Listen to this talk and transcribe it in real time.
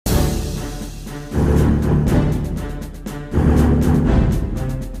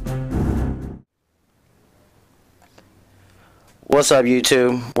What's up,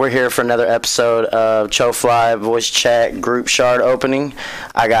 YouTube? We're here for another episode of ChoFly Voice Chat Group Shard Opening.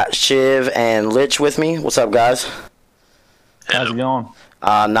 I got Shiv and Lich with me. What's up, guys? How's it going?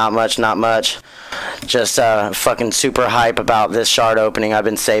 Not much. Just fucking super hype about this shard opening. I've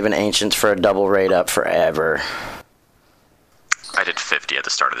been saving Ancients for a double raid up forever. I did 50 at the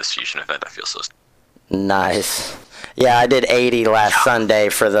start of this fusion event. I feel so... Nice. Yeah, I did 80 last Sunday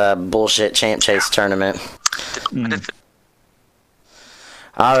for the bullshit Champ Chase tournament.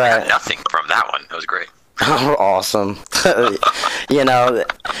 All right. I got nothing from that one. That was great. Awesome. You know,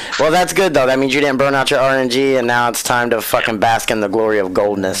 well, that's good, though. That means you didn't burn out your RNG, and now it's time to fucking bask in the glory of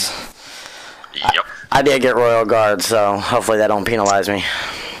goldness. Yep. I did get Royal Guard, so hopefully that don't penalize me.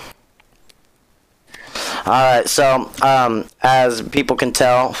 Alright, so, as people can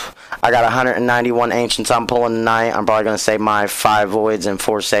tell, I got 191 Ancients I'm pulling tonight. I'm probably going to save my 5 Voids and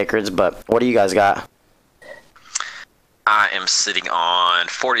 4 Sacreds, but what do you guys got? I am sitting on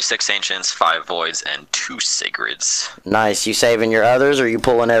 46 Ancients, 5 Voids, and 2 Sacreds. Nice. You saving your others, or you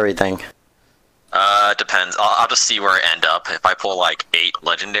pulling everything? Depends. I'll just see where I end up. If I pull like 8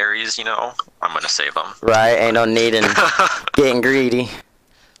 Legendaries, you know, I'm going to save them. Right, ain't no need in getting greedy.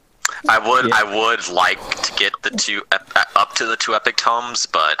 I would like to get the 2 up to the 2 epic tomes,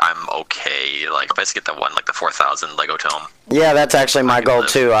 but I'm okay. Like if I just get the one, like the 4,000 Lego tome. Yeah, that's actually my goal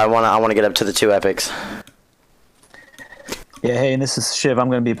too. I wanna get up to the 2 epics. Yeah, hey, and this is Shiv. I'm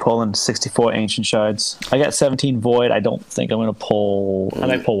going to be pulling 64 Ancient Shards. I got 17 Void. I don't think I'm going to pull... I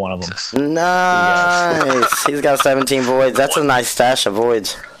might pull one of them. Nice. He's got 17 Voids. That's a nice stash of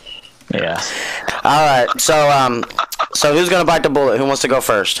Voids. Yeah. Alright, so who's going to bite the bullet? Who wants to go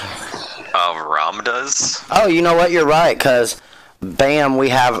first? Rum does. Oh, you know what? You're right, because, bam, we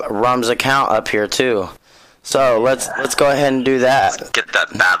have Rum's account up here, too. So let's go ahead and do that. Let's get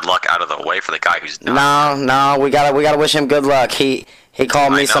that bad luck out of the way for the guy who's not. No, we gotta wish him good luck. He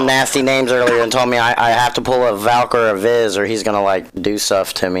called me some nasty names earlier and told me I have to pull a Valk or a Viz or he's gonna like do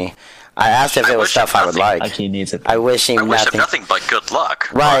stuff to me. I asked if it was stuff I would like. Like he needs it. I wish him nothing but good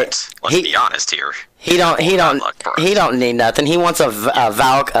luck. Right. Let's be honest here. He don't need nothing. He wants a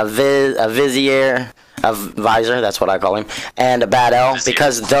Valk, a Vizier. A Visor, that's what I call him, and a Bad L,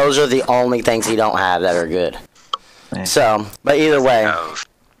 because those are the only things he don't have that are good. So, but either way,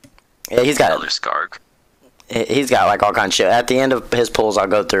 yeah, he's got he's got like all kinds of shit. At the end of his pulls, I'll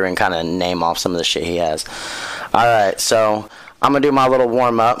go through and kind of name off some of the shit he has. Alright, so I'm going to do my little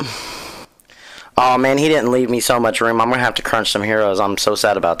warm-up. Oh man, he didn't leave me so much room. I'm going to have to crunch some heroes. I'm so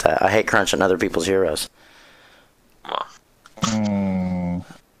sad about that. I hate crunching other people's heroes. Well.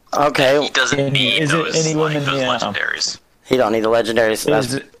 Okay. He doesn't need those legendaries. He don't need the legendaries.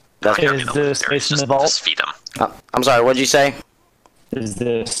 Is there space in the vault? Just feed him. I'm sorry, what'd you say? Is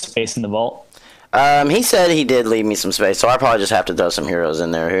there space in the vault? He said he did leave me some space, so I probably just have to throw some heroes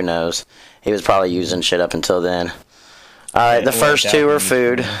in there. Who knows? He was probably using shit up until then. Alright, the first 2 are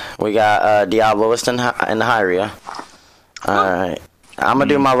food. We got Diabloist and Hyria. Alright. I'm gonna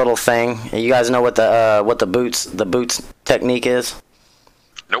do my little thing. You guys know what the boots technique is?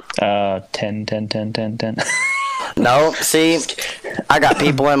 Nope. 10. No, see, I got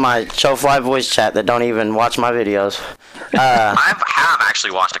people in my ChoFly voice chat that don't even watch my videos. I have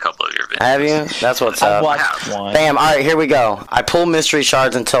actually watched a couple of your videos. Have you? That's what's up. Bam, alright, here we go. I pull mystery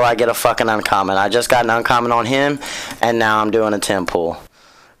shards until I get a fucking uncommon. I just got an uncommon on him, and now I'm doing a 10 pull.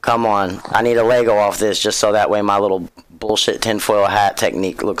 Come on. I need a Lego off this just so that way my little bullshit tinfoil hat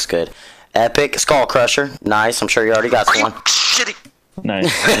technique looks good. Epic Skull Crusher. Nice. I'm sure you already got one. Shitty.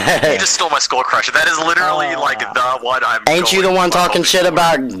 Nice. You just stole my Skull Crusher. That is literally like the one I'm. Ain't you the one talking shit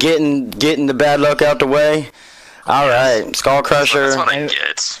about getting the bad luck out the way? All right, Skull Crusher. That's what I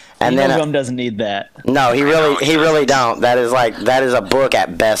get. And then Rum doesn't need that. No, he really don't. That is a book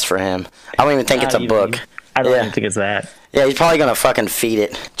at best for him. I don't even think it's a book. I don't even think it's that. Yeah, he's probably gonna fucking feed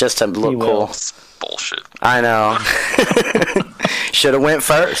it just to look cool. It's bullshit. I know. Should have went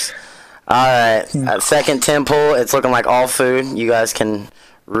first. Alright, second 10 pull, it's looking like all food. You guys can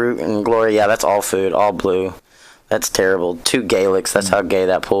root and glory. Yeah, that's all food, all blue. That's terrible. 2 Galix, that's how gay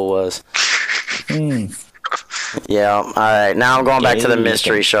that pull was. Yeah, alright, now I'm going back to the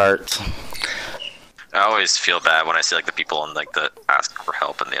mystery shards. I always feel bad when I see like the people on like the ask for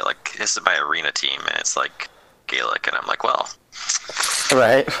help and they're like, this is my arena team and it's like Gaelic and I'm like, well.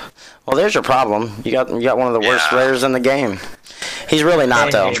 Right. Well, there's your problem. You got one of the worst rares in the game. He's really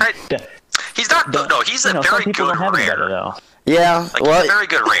not though. He's not. No, he's a very good rare. Yeah, like, he's a very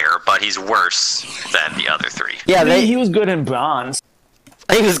good rare, but he's worse than the other 3. Yeah, he was good in bronze.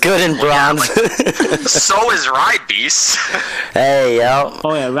 He was good in bronze. Yeah, so is Ride Beast. Hey, yo.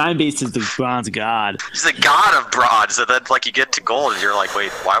 Oh yeah, Ride Beast is the bronze god. He's the god of bronze, and then like you get to gold, and you're like,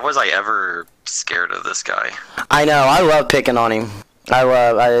 wait, why was I ever scared of this guy? I know. I love picking on him.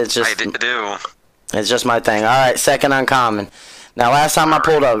 It's just. I do. It's just my thing. All right, second uncommon. Now, last time I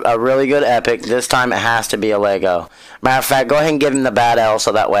pulled a really good epic. This time it has to be a Lego. Matter of fact, go ahead and give him the bad L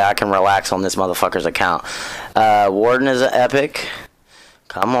so that way I can relax on this motherfucker's account. Warden is an epic.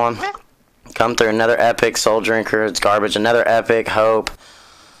 Come on. Come through. Another epic. Soul Drinker. It's garbage. Another epic. Hope.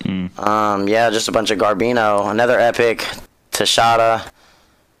 Yeah, just a bunch of Garbino. Another epic. Tashada.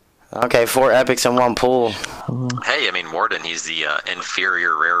 Okay, 4 epics in one pool. Hey, I mean, Warden, he's the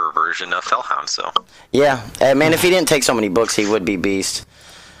inferior, rarer version of Fellhound, so... Yeah. Man, if he didn't take so many books, he would be beast.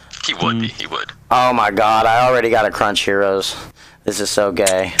 He would be, he would. Oh my god, I already got to crunch heroes. This is so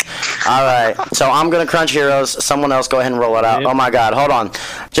gay. Alright, so I'm going to crunch heroes. Someone else go ahead and roll it out. Oh my god, hold on.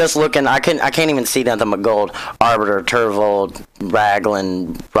 Just looking, I can't even see nothing but gold. Arbiter, Turvold,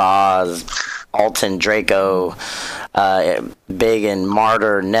 Raglan, Roz, Alton, Draco, Biggin,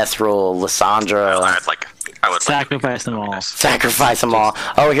 Martyr, Nethril, Lysandra. I would sacrifice them all. Sacrifice them all.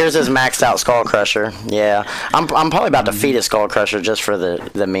 Oh, here's his maxed out Skull Crusher. Yeah, I'm probably about to feed his Skull Crusher just for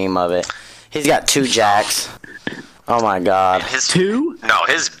the meme of it. He's got 2 jacks. Oh my god. His 2? No,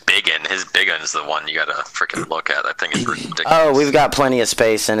 his biggin's the one you gotta freaking look at. I think it's ridiculous. Oh, we've got plenty of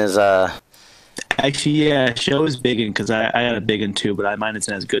space in his Actually, yeah, show is biggin because I got a biggin too, but mine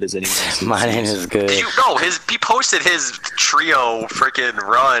isn't as good as anyone's. Mine ain't as good. He posted his trio freaking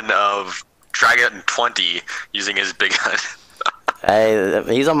run of Dragon 20 using his big gun. Hey,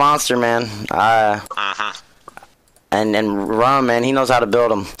 he's a monster, man. And Rum, man, he knows how to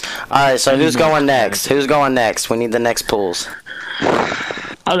build them. All right, so who's going next? Who's going next? We need the next pools.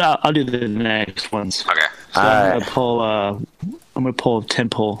 I'll do the next ones. Okay. So I'm gonna pull 10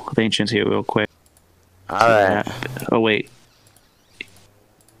 pull of ancients here real quick. All right. Oh wait.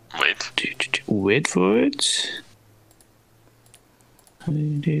 Wait for it.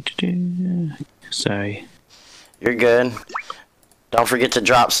 Sorry. You're good. Don't forget to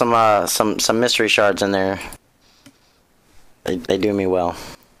drop some mystery shards in there. They do me well.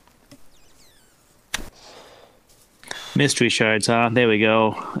 Mystery shards, huh? There we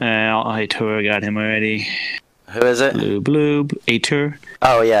go. Aitor got him already. Who is it? Blue. Aitor.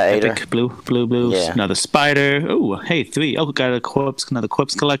 Oh yeah, Aitor. Epic blue. Yeah. Another spider. Oh, hey, 3. Oh, got another corpse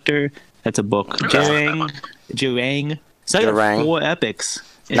collector. That's a book. Jirang. So I got 4 epics.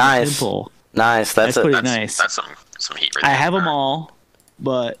 Nice. Nice. That's pretty nice. That's some heat right there. I have them all,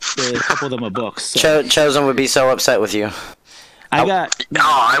 but a couple of them are books. So. Chosen would be so upset with you. I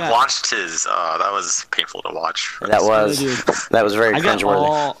watched his. That was painful to watch. That was very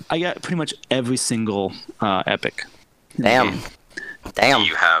cringeworthy. I got pretty much every single epic. Damn.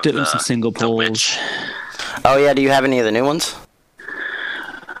 You have did some single pulls. Oh yeah, do you have any of the new ones?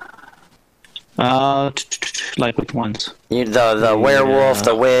 Like which ones? The werewolf,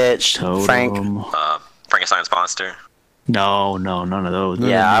 the witch, Totem. Frankenstein's monster. No, none of those.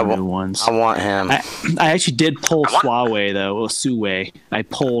 I new ones. I want him. I actually did pull Suawe though, or Suwe. I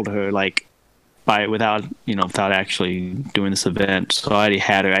pulled her without actually doing this event. So I already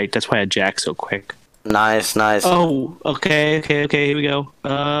had her. That's why I jacked so quick. Nice. Oh, okay. Here we go.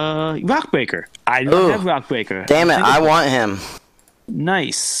 Rockbreaker. I don't have Rockbreaker. Damn it! I want him.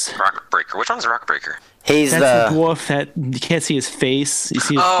 Nice. Rockbreaker. Which one's Rockbreaker? That's the dwarf that you can't see his face. You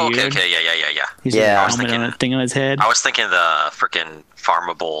see his beard. Okay, yeah. He's got a thing on his head. I was thinking the freaking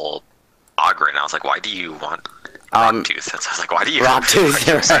farmable Ogre, and I was like, why do you want Rocktooth? And so I was like, why do you Rocktooth?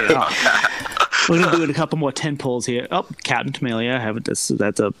 We're gonna do a couple more 10 pulls here. Oh, Captain Camellia. I haven't. That's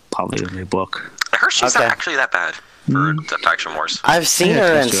probably a new book. I heard she's not actually that bad for the Faction Wars. I've seen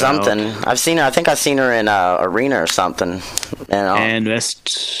her in something. I think I've seen her in Arena or something. And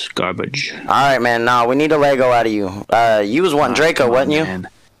rest garbage. All right, man. No, we need a Lego out of you. You was wanting Draco, wasn't you? Man.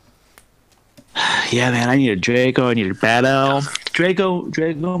 Yeah, man. I need a Draco. I need a Bad L. Draco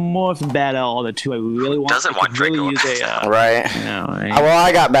more than Bad L. All the 2 I really want. Doesn't want Draco. Really use right. Well,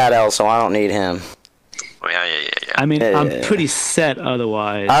 I got Bad L, so I don't need him. Yeah. I mean, I'm pretty set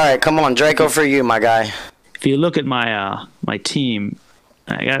otherwise. All right, come on, Draco for you, my guy. If you look at my my team,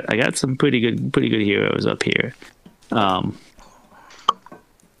 I got some pretty good heroes up here.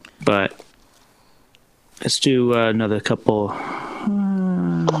 But let's do another couple.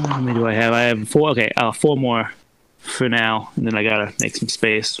 How many do I have? I have 4. Okay, 4 more for now, and then I gotta make some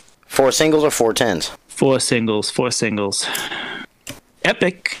space. 4 singles or 4 tens? 4 singles.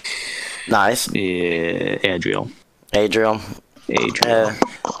 Epic. Nice. Yeah, Adriel.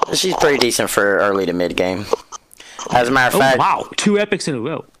 She's pretty decent for early to mid game. As a matter of fact. Wow, 2 epics in a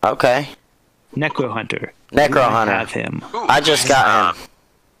row. Okay. Necro Hunter. I have him. I just got him.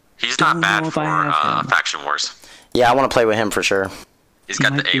 He's not bad for Faction Wars. Yeah, I want to play with him for sure. He's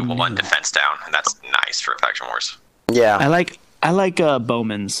got the A1 defense down, and that's nice for Faction Wars. Yeah. I like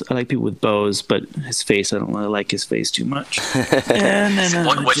bowmans. I like people with bows, but his face, I don't really like his face too much. And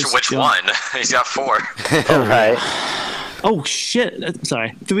then, which one? He's got 4. Right. Oh shit!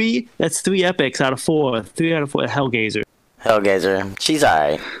 Sorry, 3. That's 3 epics out of 4. 3 out of 4. Hellgazer. Hellgazer. She's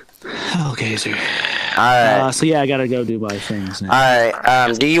alright. Hellgazer. Alright. So yeah, I gotta go do my things now.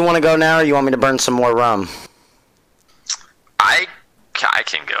 Alright. Do you want to go now, or you want me to burn some more rum? I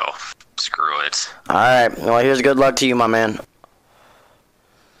can go. Screw it. Alright. Well, here's good luck to you, my man.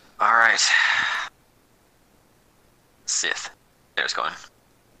 Alright. Sith. There's going.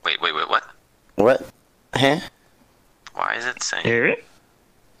 Wait, what? What? Huh? Why is it saying... Eric?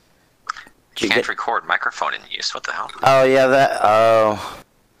 Can't record microphone in use. What the hell? Oh, yeah, that... Oh...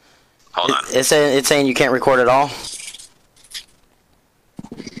 Hold on. It's saying you can't record at all?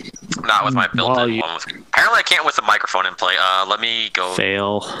 Not with my built-in one. Apparently I can't with the microphone in play. Let me go...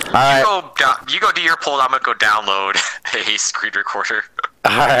 Fail. Alright. You go do your pull, I'm gonna go download a screen recorder.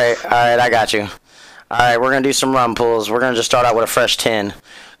 Alright, I got you. Alright, we're gonna do some rum pulls. We're gonna just start out with a fresh 10.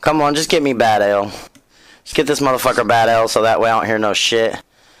 Come on, just get me bad ale. Just get this motherfucker bad ale so that way I don't hear no shit.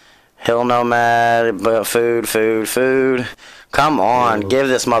 Hill nomad, food. Come on, give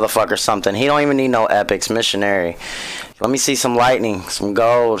this motherfucker something. He don't even need no epics. Missionary. Let me see some lightning, some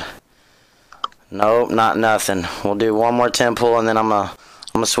gold. Nope, not nothing. We'll do one more 10 pull and then I'm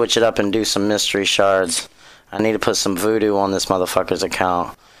gonna switch it up and do some mystery shards. I need to put some voodoo on this motherfucker's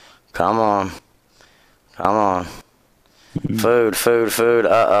account. Come on. Food.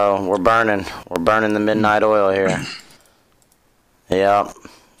 Uh-oh, we're burning the midnight oil here. Yep,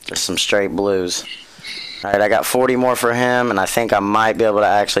 just some straight blues. Alright, I got 40 more for him, and I think I might be able to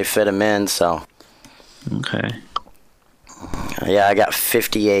actually fit him in, so. Okay. Yeah, I got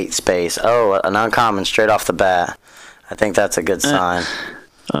 58 space. Oh, an uncommon straight off the bat. I think that's a good sign.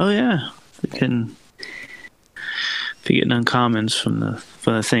 Oh yeah, if you're getting uncommons from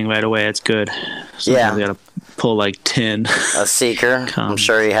the thing right away, it's good. Sometimes Yeah. you gotta pull like 10. A seeker. I'm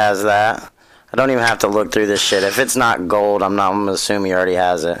sure he has that. I don't even have to look through this shit. If it's not gold, I'm gonna assume he already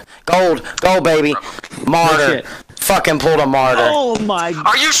has it. Gold, baby. Martyr. Fucking pulled a martyr. Oh my!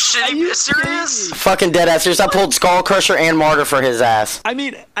 Are you serious? Fucking dead ass serious. I pulled Skull Crusher and Martyr for his ass. I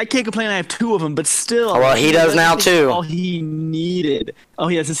mean, I can't complain. I have 2 of them, but still. Well, he does now too. All he needed. Oh,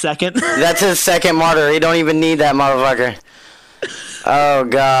 he has a second. That's his second martyr. He don't even need that motherfucker. Oh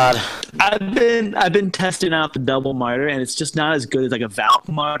god. I've been testing out the double martyr, and it's just not as good as like a Valk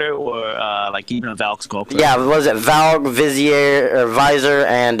martyr or like even a Valk Skull Crusher. Yeah, what was it? Valk, Vizier, or Visor,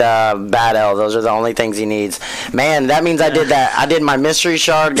 and Bad L. Those are the only things he needs. Man, that means I did that. I did my mystery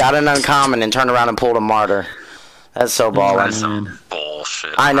shard, got an uncommon, and turned around and pulled a martyr. That's so ballin'. That's some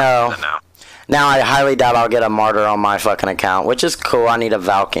bullshit. I know. Now I highly doubt I'll get a martyr on my fucking account, which is cool. I need a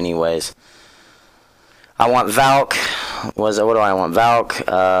Valk anyways. I want Valk. What do I want? Valk,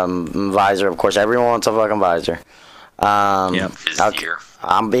 Visor, of course. Everyone wants a fucking Visor.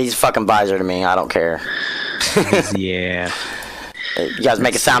 Yep. He's fucking Visor to me. I don't care. Yeah. You guys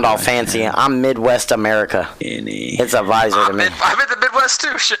make it sound all fancy. I'm Midwest America. It's a Visor to me. I'm in the Midwest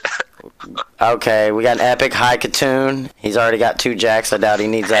too. Shit. Okay, we got an epic high Katoon. He's already got 2 jacks. I doubt he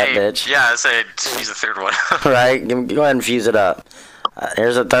needs that bitch. Yeah, I said he's the 3rd one. Right? Go ahead and fuse it up.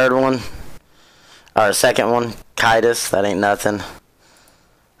 Here's a 3rd one. Or a 2nd one. Kitus. That ain't nothing.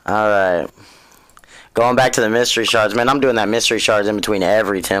 Alright. Going back to the mystery shards. Man, I'm doing that mystery shards in between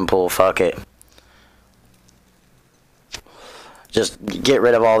every 10 pull. Fuck it. Just get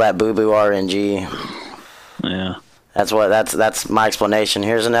rid of all that boo-boo RNG. Yeah. That's my explanation.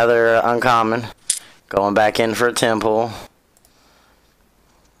 Here's another uncommon. Going back in for a 10 pull.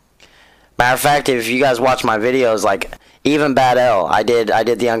 Matter of fact, if you guys watch my videos, like even Bad L, I did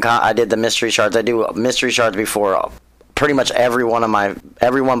the mystery shards. I do mystery shards before pretty much everyone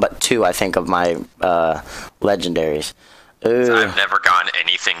but 2, I think, of my legendaries. Ooh. I've never gotten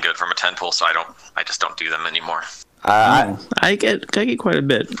anything good from a 10 pull, so I just don't do them anymore. I get quite a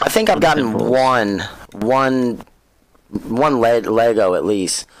bit. I think I've gotten one Lego at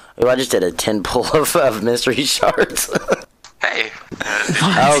least. Ooh, I just did a 10 pull of mystery shards. Hey.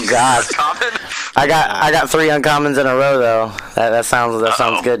 Oh god. I got 3 uncommons in a row though. That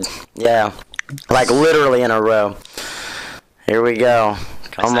sounds good. Yeah. Like literally in a row. Here we go.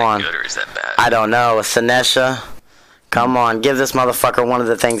 Come on. Is that good or is that bad? I don't know. Sinesha. Come on, give this motherfucker one of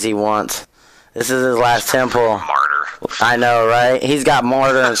the things he wants. This is his last 10 pull. Martyr. I know, right? He's got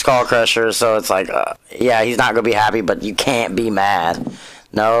Martyr and Skull Crusher, so it's like, yeah, he's not gonna be happy, but you can't be mad.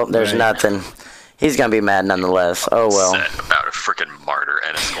 No, there's nothing. He's gonna be mad nonetheless. Oh well. Upset about a freaking martyr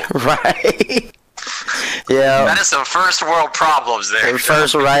and a skull. Right. Yeah. That is some first world problems there.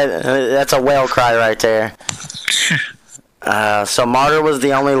 First, right? That's a whale cry right there. So Martyr was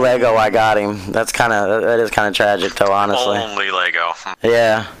the only Lego I got him. That is kind of tragic, though, honestly. Only Lego.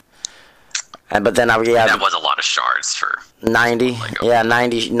 Yeah. But then that was a lot of shards for 90. Lego. Yeah,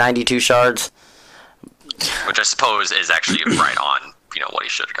 92 shards. Which I suppose is actually right on, what he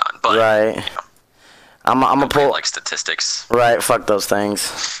should have gotten. But, right. I'm gonna pull like statistics. Right, fuck those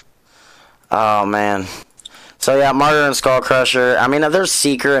things. Oh man. So yeah, Martyr and Skull Crusher. I mean, there's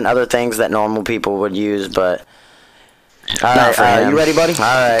Seeker and other things that normal people would use, but all right, you ready, buddy? All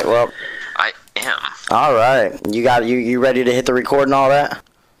right, well. I am. All right, you ready to hit the record and all that?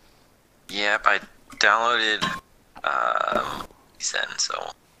 Yep, I downloaded Zen,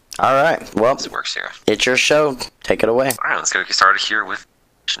 so. All right, well. It works here. It's your show. Take it away. All right, let's get started here with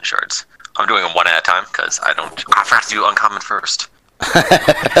shards. I'm doing them one at a time because I forgot to do uncommon first. And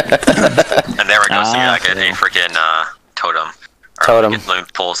there we go. So I get a freaking totem. Totem. Get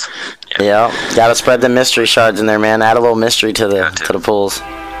loot pulls. Yeah. Gotta spread the mystery shards in there, man. Add a little mystery to the pulls.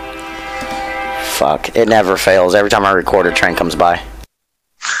 Fuck. It never fails. Every time I record, a train comes by.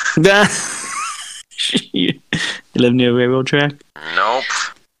 You live near a railroad track? Nope.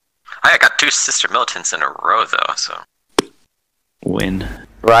 I got 2 sister militants in a row though, so. Win.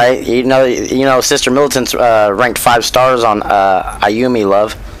 Right, you know, Sister Militant's ranked 5 stars on Ayumi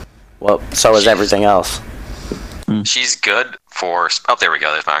Love. Well, so is everything else. She's good for. Oh, there we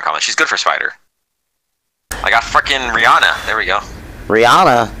go. There's my uncommon. She's good for Spider. I got frickin' Rihanna. There we go.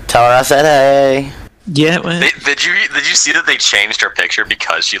 Rihanna, tell her I said hey. Yeah. Did you see that they changed her picture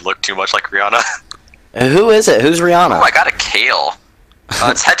because she looked too much like Rihanna? Who is it? Who's Rihanna? Oh, I got a Kale.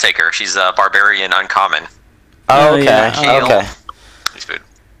 It's Head Taker. She's a barbarian uncommon. Oh, okay. Yeah. Okay. He's food.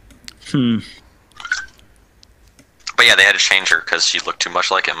 But yeah, they had to change her because she looked too much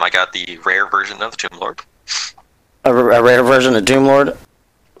like him. I got the rare version of Tomb Lord. A rare version of Doom Lord?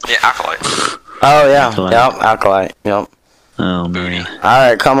 Yeah, Acolyte. Oh, yeah. Acolyte. Yep, Acolyte. Yep. Oh, man.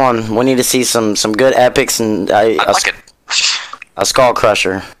 Alright, come on. We need to see some good epics and a Skull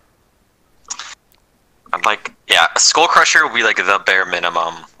Crusher. I'd like, yeah, a Skull Crusher would be like the bare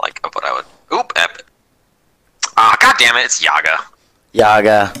minimum, like, of what I would. Oop, epic. Ah, god damn it, it's Yaga.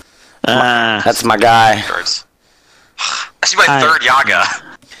 Yaga. That's my guy. That's my third Yaga.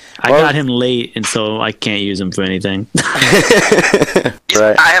 I got him late, and so I can't use him for anything.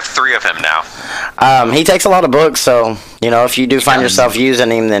 Right. I have 3 of him now. He takes a lot of books, so, if you do find yourself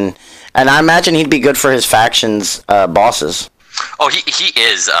using him, then... And I imagine he'd be good for his faction's bosses. Oh, he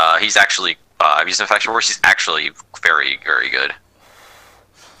is. He's actually... I've used him in Faction Wars. He's actually very, very good.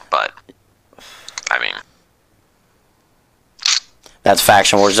 But, I mean... That's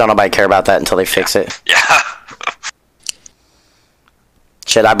Faction Wars. Don't nobody care about that until they fix it. Yeah.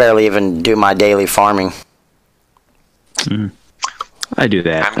 Shit, I barely even do my daily farming. I do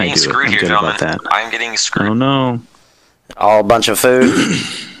that. I'm getting screwed here, gentlemen. I'm getting screwed. Oh, no. All a bunch of food.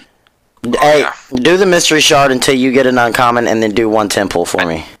 Hey, do the mystery shard until you get an uncommon, and then do 1 temple for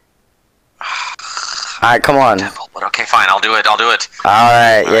me. Alright, come on. Temple, but okay, fine. I'll do it.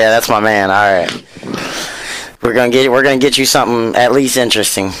 Alright, yeah, that's my man. Alright. We're gonna get you something at least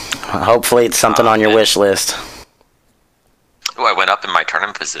interesting. Hopefully it's something on your wish list. Ooh, I went up in my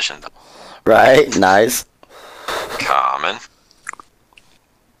tournament position. Right, nice. Common.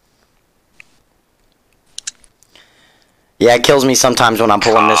 Yeah, it kills me sometimes when I'm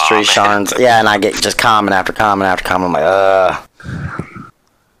pulling mystery shards. Yeah, and I get just common after common after common. I'm like,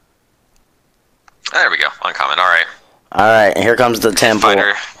 There we go. Uncommon. Alright. Alright, here comes the temple.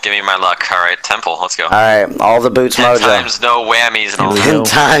 Fighter, give me my luck. Alright, temple. Let's go. Alright, all the boots 10 mojo. times no whammies and all 10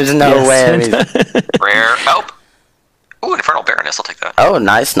 times no whammies. Rare. Oh. Ooh, Infernal Baroness. I'll take that. Oh,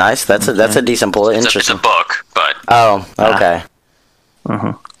 nice. That's a decent pull. Interesting. It's a book, but... Oh, okay.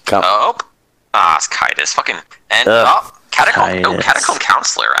 Come. Oh. It's Kaitis. Fucking... And... Catacomb... No, Catacomb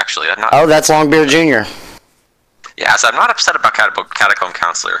Counselor, actually. I'm not... Oh, that's Longbeard Jr. Yeah, so I'm not upset about Catacomb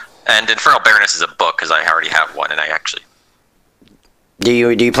Counselor. And Infernal Baroness is a book, because I already have one, and I actually... Do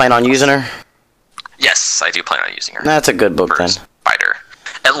you plan on using her? Yes, I do plan on using her. That's a good book, then. Spider.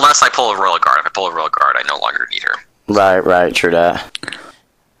 Unless I pull a Royal Guard. If I pull a Royal Guard, I no longer need her. Right, true that.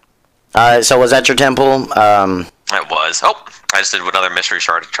 Alright, so was that your temple? It was. Oh, I just did another mystery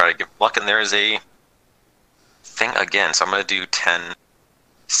shard to try to get luck, and there is a thing again, so I'm going to do 10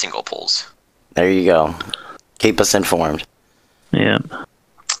 single pulls. There you go. Keep us informed. Yeah.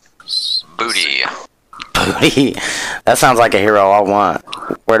 Booty. Booty. That sounds like a hero I want.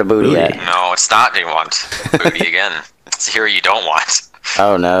 Where the booty at? No, it's not you want. Booty again. It's a hero you don't want.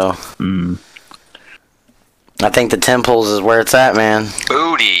 Oh, no. I think the temples is where it's at, man.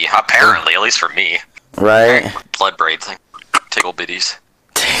 Booty, apparently, at least for me. Right? Blood braids, like tickle bitties.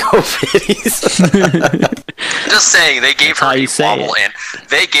 Tickle bitties. Just saying, they gave her a wobble, and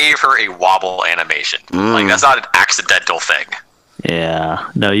they gave her a wobble animation. Like, that's not an accidental thing. Yeah.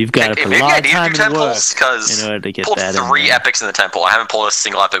 No, you've got to put a lot of time and work in order to get pulled that. 3 epics in the temple. I haven't pulled a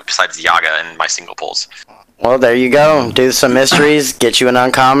single epic besides Yaga in my single pulls. Well, there you go. Do some mysteries, get you an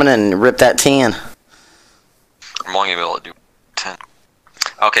uncommon, and rip that 10. I'm only able to do 10.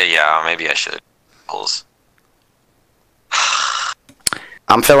 Okay, yeah, maybe I should. Pulls.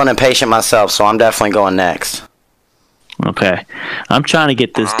 I'm feeling impatient myself, so I'm definitely going next. Okay. I'm trying to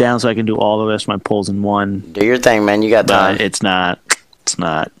get this down so I can do all the rest of my pulls in one. Do your thing, man. You got time. But it's not.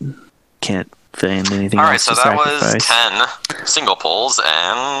 Can't fit in anything else. Alright, so that was 10 single pulls,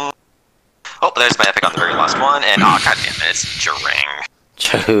 and... Oh, there's my epic on the very last one, and oh, goddammit, it's Jarang.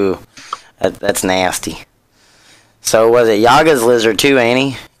 Choo. That's nasty. So, was it Yaga's lizard too,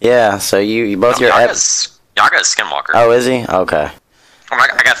 ain't he? Yeah, so you both your Yaga's Skinwalker. Oh, is he? Okay.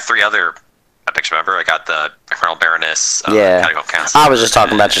 I got 3 other epics, remember? I got the Infernal Baroness, yeah. Catacomb Council. I was just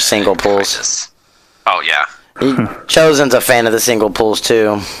talking about your single pulls. Crisis. Oh, yeah. Chosen's a fan of the single pulls,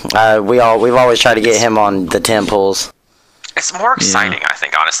 too. We've always tried to get him on the 10 pulls. It's more exciting, I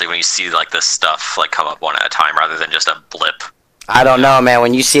think, honestly, when you see like this stuff like come up one at a time rather than just a blip. I don't know, man.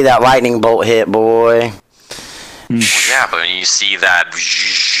 When you see that lightning bolt hit, boy. Yeah, but when you see that...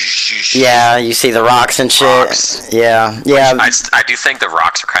 Yeah, you see the rocks and shit. Rocks. Yeah. I do think the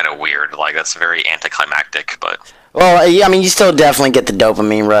rocks are kind of weird. Like, that's very anticlimactic, but... Well, yeah, I mean, you still definitely get the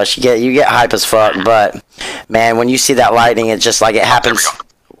dopamine rush. You get hype as fuck, but, man, when you see that lightning, it's just like it happens. There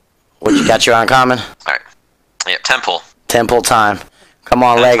we go. What, you got your uncommon? Alright. Yeah, temple. Temple time. Come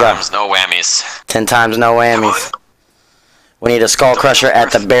on, 10 Lego. times, no whammies. 10 times, no whammies. We need a skull crusher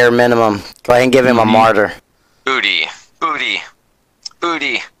at the bare minimum. Go ahead and give him a martyr. Booty. Booty.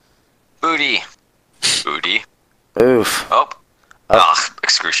 Booty. Booty. Booty. Oof. Oh. Ugh,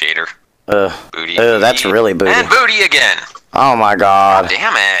 excruciator. Booty. That's really booty. And booty again. Oh my god. Oh,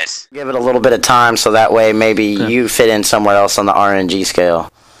 damn it. Give it a little bit of time so that way maybe you fit in somewhere else on the RNG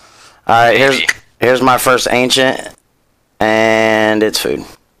scale. Alright, here's my first ancient. And it's food.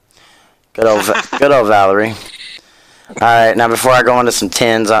 Good old Valerie. All right, now before I go into some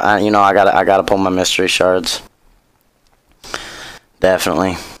 10s, I gotta pull my mystery shards.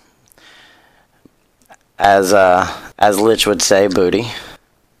 Definitely. As Lich would say, booty.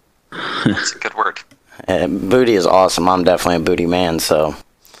 That's a good word. Booty is awesome. I'm definitely a booty man, so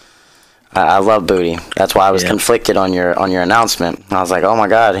I love booty. That's why I was conflicted on your announcement. I was like, oh my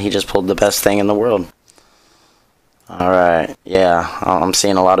god, he just pulled the best thing in the world. Alright, yeah, I'm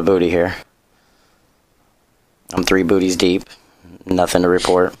seeing a lot of booty here. I'm 3 booties deep. Nothing to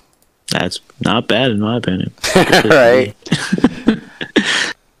report. That's not bad in my opinion. Right?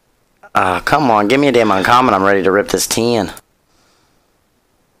 Come on, give me a damn uncommon. I'm ready to rip this 10.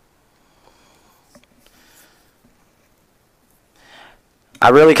 I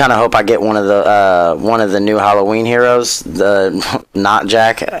really kind of hope I get one of the new Halloween heroes. The not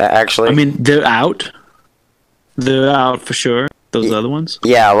Jack, actually. I mean, they're out. They're out for sure. Those other ones.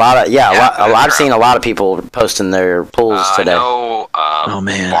 Yeah, I've seen a lot of people posting their pulls today. I know. Oh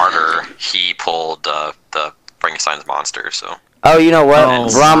man, Barter, he pulled the Frankenstein's monster. So. Oh, you know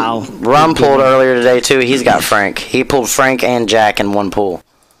what? Rum pulled earlier today too. He's got Frank. He pulled Frank and Jack in one pull.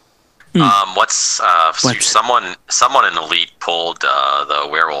 Someone in Elite pulled the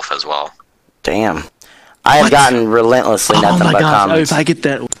werewolf as well. Damn. I have gotten relentlessly nothing but comments. If I get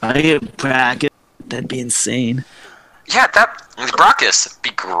bracket, that'd be insane. Yeah, Brachus be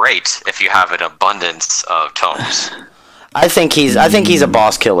great if you have an abundance of tomes. I think he's a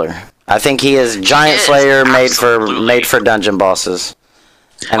boss killer. I think he is Giant Slayer made for dungeon bosses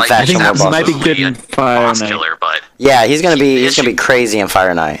and factional bosses. Might be good in Fire Knight. Killer, but yeah, he's gonna be crazy in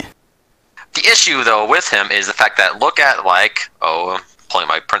Fire Knight. The issue though with him is the fact that look at pulling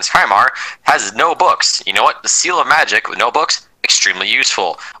my Prince Kymar has no books. You know what? The Seal of Magic with no books. Extremely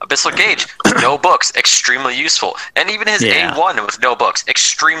useful. Abyssal Gauge, no books, extremely useful. And even his A1 with no books,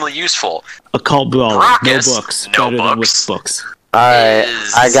 extremely useful. Occult Brawler, Brachus, no books. No books. With books. Alright,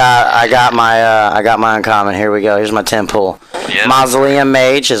 I got my uncommon. Here we go. Here's my 10 pull. Yep. Mausoleum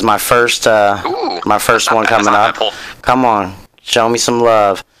Mage is my first one coming up. Come on, show me some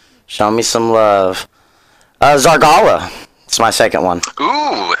love. Show me some love. Zargala. It's my second one.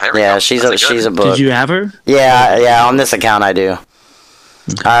 Ooh, there we go. Yeah, she's a book. Did you have her? Yeah, on this account I do.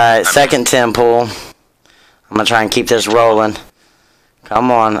 Alright, second 10 pull. I'm gonna try and keep this rolling.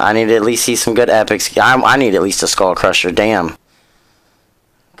 Come on, I need to at least see some good epics. I need at least a Skull Crusher, damn.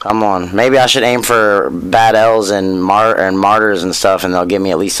 Come on. Maybe I should aim for Bad Elves and Martyrs and stuff, and they'll give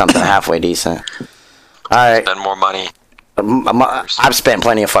me at least something halfway decent. Alright. Spend more money. I've spent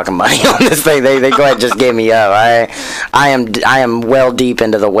plenty of fucking money on this thing. They go ahead and just give me up. Alright. I am well deep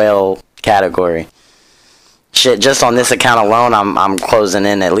into the whale category. Shit, just on this account alone, I'm closing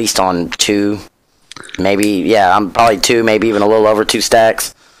in at least on 2. Maybe, yeah, I'm probably 2, maybe even a little over 2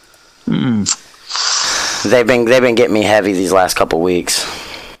 stacks. They've been getting me heavy these last couple weeks.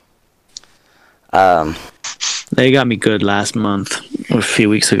 They got me good last month or a few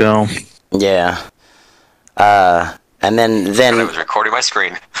weeks ago. Yeah. And then I was recording my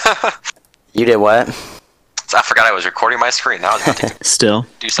screen. You did what? I forgot I was recording my screen. Now I was about to Still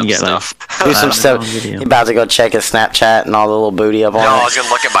do some you get, stuff. Do some stuff. He about to go check his Snapchat and all the little booty up on No, it. I was gonna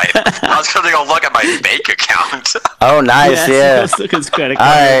look at my. I was gonna go look at my bank account. Oh, nice, yeah. Look at his credit All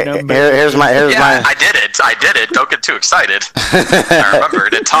card right, number. here's my. Yeah, I did it. Don't get too excited. I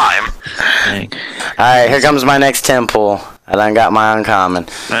remembered in time. Dang. All right, here comes my next 10 pull. I done got my uncommon.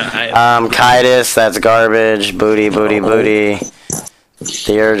 Kitus, that's garbage. Booty.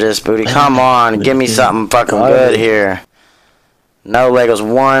 Theurgis, booty. Come on, give me something fucking good here. No Legos.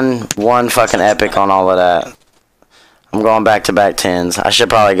 One fucking epic on all of that. I'm going back-to-back 10s. I should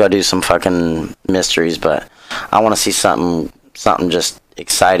probably go do some fucking mysteries, but I want to see something just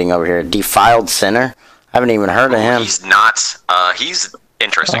exciting over here. Defiled Sinner. I haven't even heard of him. He's not. He's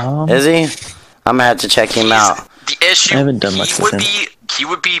interesting. Is he? I'm gonna have to check him out. The issue. I haven't done much with him. He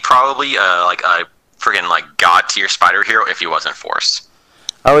would be probably like a friggin' like god tier spider hero if he wasn't forced.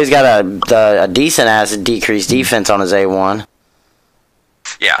 Oh, he's got a decent ass decreased defense on his A1.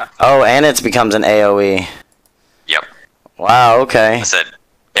 Yeah. Oh, and it becomes an AoE. Yep. Wow, okay. I said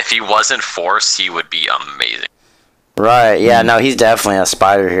if he wasn't forced, he would be amazing. Right, yeah, no, he's definitely a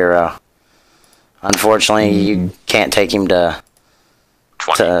spider hero. Unfortunately, you can't take him to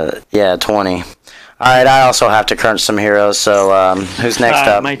 20. 20. Alright, I also have to crunch some heroes, so who's next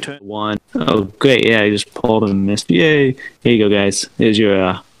up? My turn. 1. Oh, great. Yeah, I just pulled and missed. Yay. Here you go, guys. Here's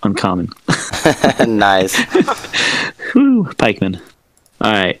your uncommon. Nice. Woo, Pikeman.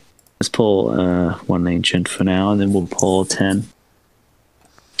 Alright, let's pull 1 ancient for now, and then we'll pull 10.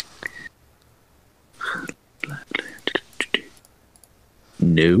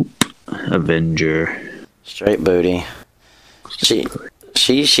 Nope. Avenger. Straight booty. She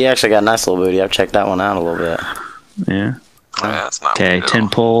actually got a nice little booty. I've checked that one out a little bit. Yeah. Yeah, that's not Okay, weird at 10 all.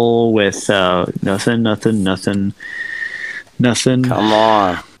 pull with nothing. Come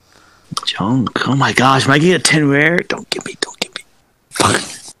on. Junk. Oh my gosh, am I getting a 10 rare? Don't give me. Fuck.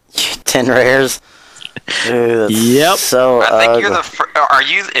 10 rares. Dude, that's Yep. so I think ugly. you're the. Are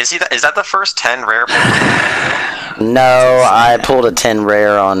you? Is that the first 10 rare? No, I pulled a 10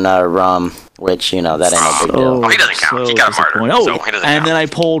 rare on rum, which, you know, that ain't no big deal. Oh, he doesn't count. He got a martyr, disappointing. so he doesn't and count. then I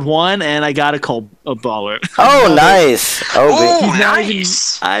pulled 1, and I got a baller. Oh, nice. Ooh, Oh,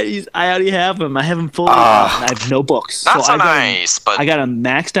 nice. I already have him. I have him fully. Ah. I have no books. Not so I got nice, but I got him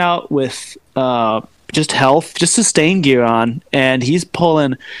maxed out with just health, just sustain gear on, and he's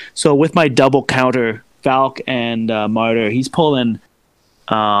pulling. So with my double counter, Valk and Martyr, he's pulling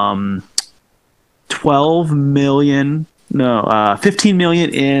 12 million. No, 15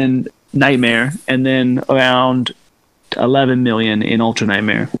 million in Nightmare, and then around 11 million in Ultra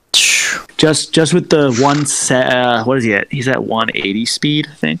Nightmare. Just with the one set. What is he at? He's at 180 speed,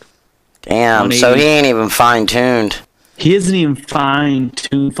 I think. damn. So he ain't even fine-tuned. He isn't even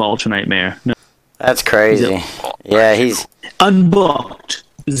fine-tuned for Ultra Nightmare. No. That's crazy. Yeah, he's... Unbooked.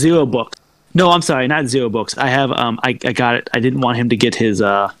 0 books. No, I'm sorry, not 0 books. I have I got it. I didn't want him to get his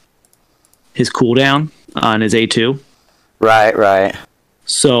cooldown on his A2. Right.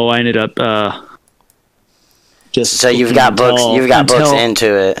 So I ended up just So you've got books. You've got books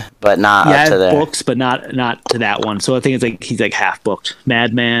into it, but not yeah, up I to have there. books, but not to that one. So I think it's like he's like half booked.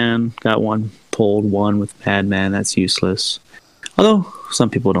 Madman got 1 pulled, 1 with Madman. That's useless. Although some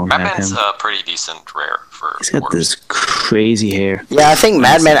people don't have Madman's him. a pretty decent rare for. He's got dwarves. this crazy hair. Yeah, I think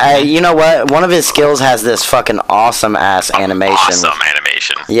Madman. You know what? One of his skills has this fucking awesome ass animation. Awesome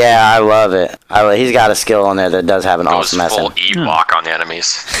animation. Yeah, I love it. He's got a skill on there that does have an Goes awesome ass. full E-block on the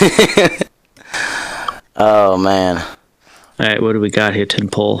enemies. Oh man. All right, what do we got here? 10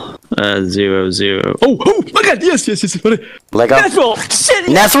 pull, 0. Oh my God! Yes. Lego. Nethril! Shit!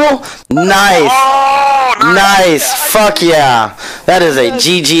 Nethril? Nice. Oh, Nice. Fuck yeah. That is a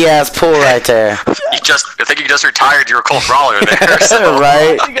GG ass pull right there. I think you just retired your Cold Brawler there. So.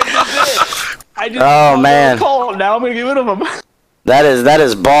 Right? I just Oh, man. Now I'm gonna get rid of him. That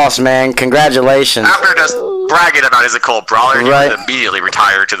is boss, man. Congratulations. After just bragging about his Cold Brawler, Right. he would immediately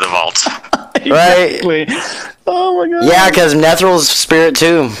retire to the vault. Right? Exactly. Oh my God. Yeah, because Nethril's spirit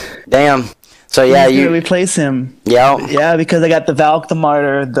too. Damn. So yeah, Who's you gonna replace him. Yep. Yeah, because I got the Valk, the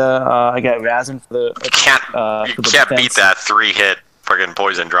Martyr, I got Razin for the. You can't beat that 3-hit friggin'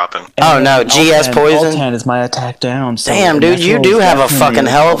 poison dropping. Oh no, GS poison. L10 is my attack down. So damn, dude, you do have a fucking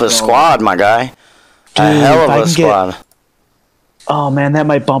hell of a squad, my guy. Dude, a hell of a squad. Oh man, that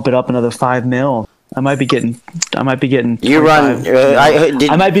might bump it up another 5 mil. I might be getting. You run.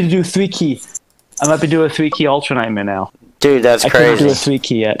 I might be to do 3 key. I might be doing a 3 key Ultra Nightmare now. Dude, that's crazy. I couldn't do a 3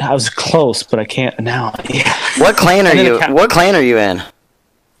 key yet. I was close, but I can't now. Yeah. What clan are you? What clan are you in?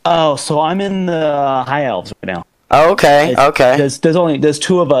 Oh, so I'm in the High Elves right now. Oh, okay. Okay. There's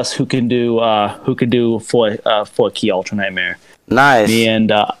 2 of us who can do 4 key Ultra Nightmare. Nice. Me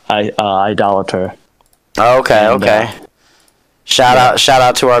and Idolater. Oh, okay. Okay. Shout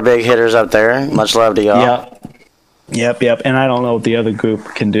out to our big hitters up there. Much love to y'all. Yep. And I don't know what the other group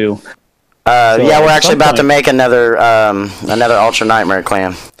can do. Yeah, we're actually about to make another Ultra Nightmare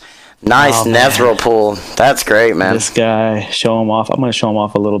clan. Nice Nethril pool. That's great, man. This guy, show him off. I'm gonna show him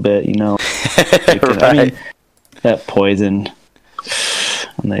off a little bit, you know. Right. I mean, that poison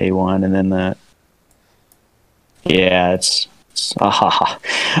on the A1, and then that. Yeah, it's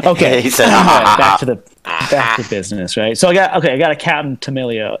okay. He said, back to business, right? So I got a Captain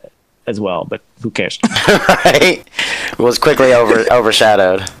Tamilia as well, but who cares? Right. It was quickly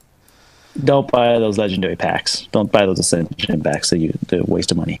overshadowed. Don't buy those legendary packs. Don't buy those ascension packs. They're a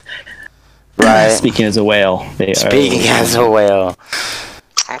waste of money. Right. Speaking as a whale, Speaking as a whale.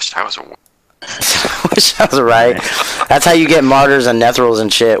 I wish I was a whale. Wish I was right. That's how you get martyrs and nethrils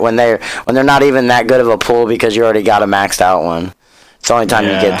and shit when they're not even that good of a pool because you already got a maxed out one. It's the only time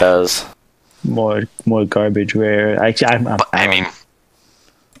you get those. More garbage rare. I mean.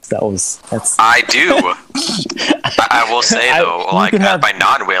 That's. I do. I will say though, my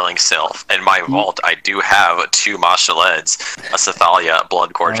non-whaling self in my vault, I do have 2 Mashaleds, a Sethalia, a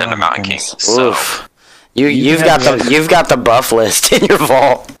Blood Gorge, and a Mountain King. So you've got the buff list in your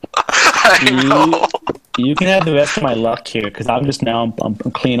vault. I know. You can have the rest of my luck here because I'm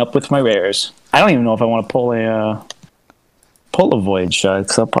cleaning up with my rares. I don't even know if I want to pull a void shard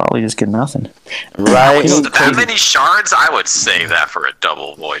because I'll probably just get nothing. Right. That many shards? I would save that for a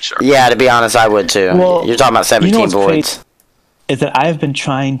double void shard. Yeah, to be honest, I would too. Well, you're talking about 17 voids. Is that I've been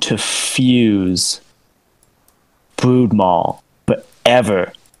trying to fuse Broodmaul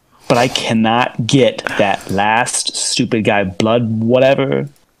forever, but I cannot get that last stupid guy, Blood whatever.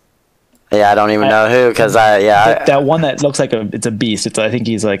 Yeah, I don't even know who because that one that looks like it's a beast. I think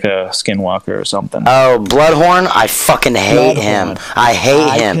he's like a skinwalker or something. Oh, Bloodhorn! I fucking hate him. I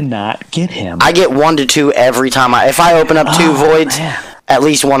hate him. I cannot get him. I get 1 to 2 every time. If I open up 2 voids, at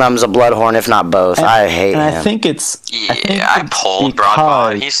least one of them's a Bloodhorn, if not both. I hate him. I think I pulled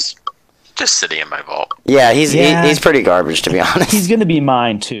Broadbot. He's just sitting in my vault. Yeah, he's pretty garbage to be honest. He's gonna be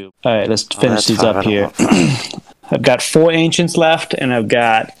mine too. All right, let's finish these up here. I've got 4 ancients left, and I've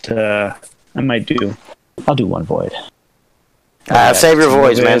got. I'll do 1 void. Save your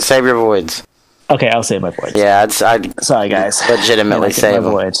voids, man. Save your voids. Okay, I'll save my voids. Yeah, sorry guys. Legitimately save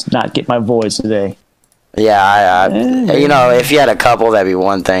them. Not get my voids today. Yeah, you know, if you had a couple, that'd be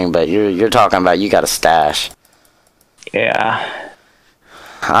one thing, but you're talking about you got a stash. Yeah.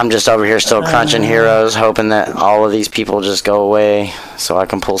 I'm just over here still crunching heroes, hoping that all of these people just go away so I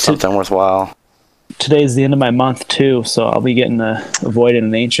can pull something worthwhile. Today's the end of my month too, so I'll be getting a void and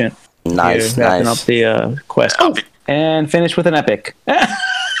an ancient. Nice, wrapping up the quest. And finish with an epic.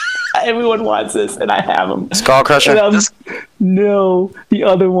 Everyone wants this, and I have them. Skull Crusher? No, the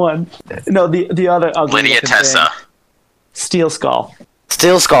other one. No, the other ugly Lydia Tessa. Steel Skull.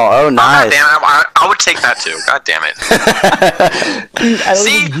 Steel Skull. Oh, nice. Oh, God damn it. I would take that too. God damn it. Dude, I don't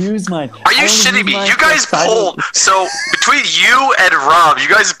even use mine. Are you shitting me? You guys pulled. So between you and Rob, you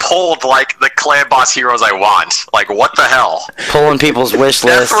guys pulled like the clan boss heroes I want. Like what the hell? Pulling people's wish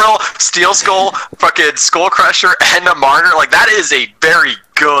list. Nethril, Steel Skull, fucking Skull Crusher, and a Martyr. Like that is a very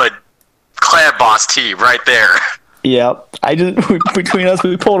good clan boss team right there. Yep. Between us,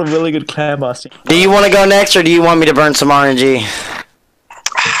 we pulled a really good clan boss team. Do you want to go next, or do you want me to burn some RNG?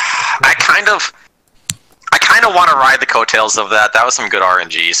 I kind of want to ride the coattails of that. That was some good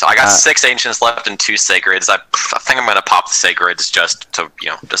RNG. So I got 6 ancients left and 2 sacreds. I think I'm gonna pop the sacreds just to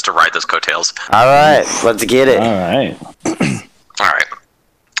ride those coattails. All right, let's get it. All right. All right.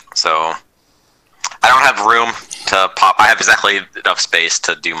 So I don't have room to pop. I have exactly enough space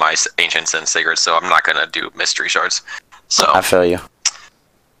to do my ancients and sacreds. So I'm not gonna do mystery shards. So I feel you.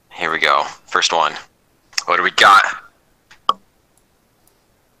 Here we go. First one. What do we got?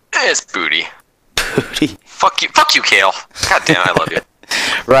 It's booty. Booty. Fuck you, Kale. God damn, I love you.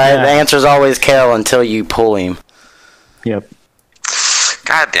 Right, the answer's always Kale until you pull him. Yep.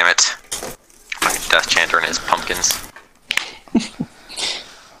 God damn it. Death Chanter and his pumpkins.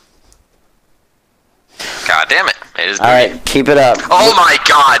 God damn it. It is booty. Alright, keep it up. Oh my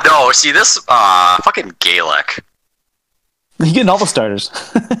god, no. See, this, fucking Gaelic. You're getting all the starters.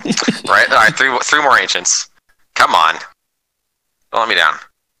 Right? Alright, three more ancients. Come on. Don't let me down.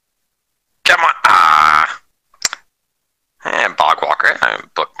 Come on. And Bogwalker. I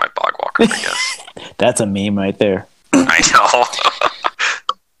booked my Bogwalker, I guess. That's a meme right there. I know.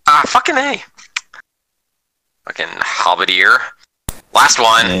 Fucking A. Fucking Halberdier. Last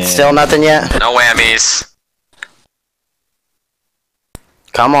one. Yeah. Still nothing yet? No whammies.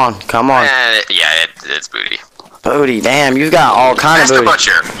 Come on. Yeah, it's booty. Booty, damn, you've got all kind of Master booty.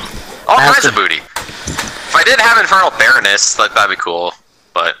 Butcher. All kinds of booty. If I did have Infernal Baroness, that'd be cool.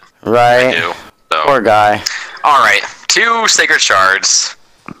 But Right. I do. So. Poor guy. Alright, 2 Sacred Shards.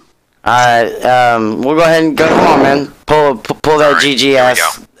 Alright, we'll go ahead and go. Come on, man. Pull that Alright, GG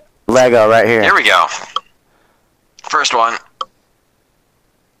ass Lego right here. Here we go. First one.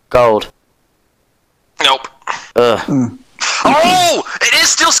 Gold. Nope. Ugh. Oh! It is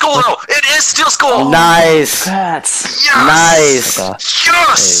Steel Skull, though! It is Steel Skull! Nice. That's Yes! Nice.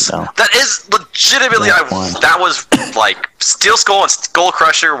 Yes! There you go. That is legitimately, that was, like, Steel Skull and Skull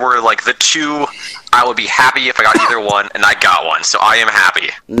Crusher were, like, the 2 I would be happy if I got either one, and I got one, so I am happy.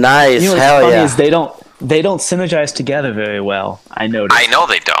 Nice. You know what's Hell funny yeah. is they don't synergize together very well. I noticed. I know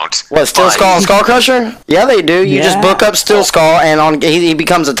they don't. What, Steel but- Skull and Skull Crusher? Yeah, they do. You just Yeah. book up Steel Skull, and he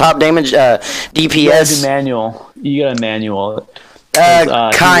becomes a top damage You gotta do DPS. manual. You gotta manual.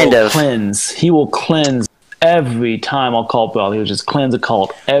 Kind of. He will cleanse every time I'll call Brawl. He will just cleanse a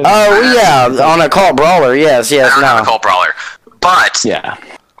cult. Every Oh yeah, on a cult brawler. Yes, I don't have a no. Cult Brawler. But, Yeah.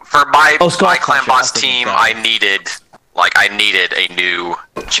 for my Skull Clan Crusher, Boss that's what team, you I got. needed a new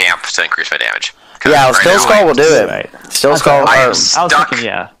champ to increase my damage. 'Cause Yeah, right Steel now Skull will do it. Right. Steel That's Skull. right. I am or- I was stuck. thinking,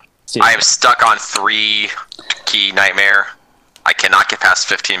 yeah. I am stuck on 3 key Nightmare. I cannot get past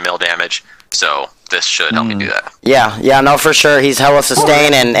 15 mil damage, so this should help me do that. Yeah, no, for sure. He's hella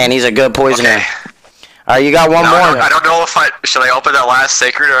sustain, and he's a good poisoner. Okay. Alright, you got one Now, more. I don't know if should I open that last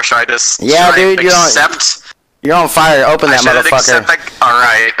sacred or should I just Yeah, should dude, I you're on- accept? You're on fire. Open that motherfucker.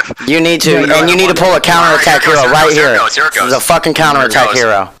 Alright. You need to, Yeah, and you need to pull a counterattack Alright, hero right here. Here it goes. This is a fucking counterattack goes.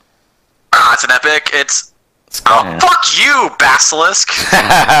 hero. Ah, it's an epic. Oh, Yeah. fuck you, Basilisk!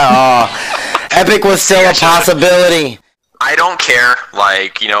 Oh, Epic was still a possibility. I don't care.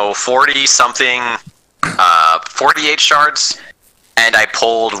 40 something, 48 shards, and I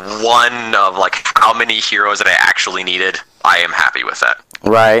pulled one of how many heroes that I actually needed. I am happy with that.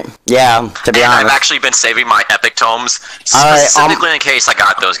 Right. Yeah. To be And I've honest. actually been saving my epic tomes Alright, specifically in case I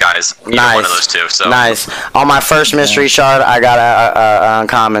got those guys. Either one of those two. So Nice. On my first mystery shard, I got a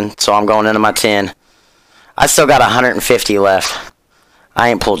uncommon, so I'm going into my 10. I still got 150 left. I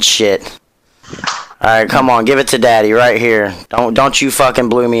ain't pulled shit. Alright, come on, give it to daddy right here. Don't you fucking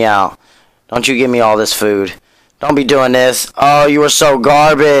blew me out. Don't you give me all this food. Don't be doing this. Oh, you were so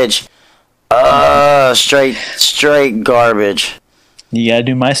garbage. Straight garbage. You gotta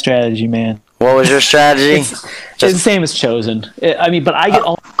do my strategy, man. What was your strategy? It's the same as Chosen. But I get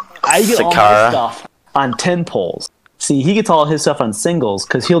all my Sakara. stuff on 10 pulls. See, he gets all his stuff on singles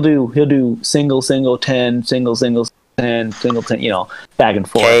because he'll do single 10, single 10, single 10. Back and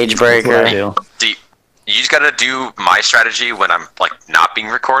forth. Cage breaker. That's what I do. you just gotta do my strategy when I'm not being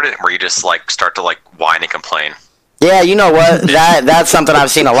recorded, where you just start to whine and complain. Yeah, you know what? That's something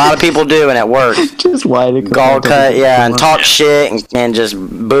I've seen a lot of people do, and it works. Just why the Gall cut, yeah, and talk shit and just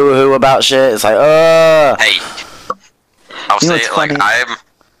boo-hoo about shit. It's like, Hey, I'll You know say what's it funny?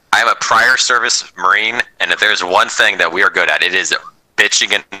 I'm a prior service Marine, and if there's one thing that we are good at, it is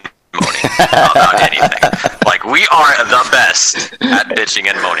bitching and moaning about anything. We are the best at bitching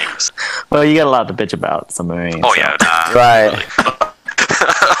and moaning. Well, you got a lot to bitch about, some Marines. Oh so. yeah, right.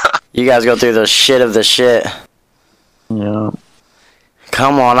 You guys go through the shit of the shit. Yeah.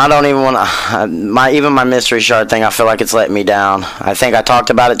 Come on, I don't even want to. Even my mystery shard thing, I feel like it's letting me down. I think I talked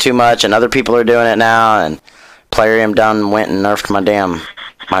about it too much, and other people are doing it now. And Player M done went and nerfed my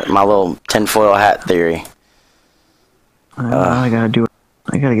little tinfoil hat theory. I gotta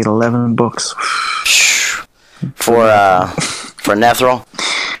get 11 books. For Nethril.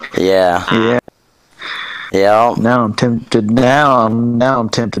 Yeah. Yeah. Now I'm tempted. Now I'm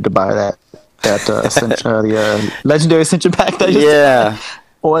tempted to buy that the legendary Ascension pack. That I just Yeah.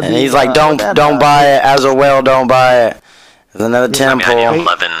 And he's like, don't buy it. As a whale, don't buy it. There's another temple.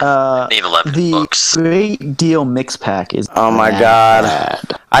 I need 11 the books. Great Deal mix pack is. Oh my not god.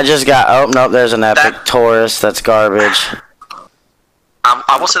 bad. I just got. Oh no, there's an epic Taurus. That's garbage.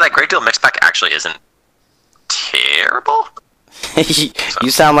 I will say that Great Deal Mix Pack actually isn't terrible. You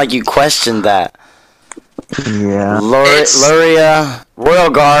sound like you questioned that. Yeah. Luria, Royal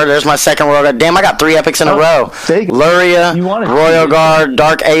Guard. There's my second Royal Guard. Damn, I got 3 epics in a row. Luria, Royal Guard,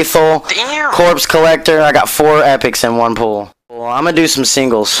 Dark Aethel, Corpse Collector. I got 4 epics in one pool. Well, I'm gonna do some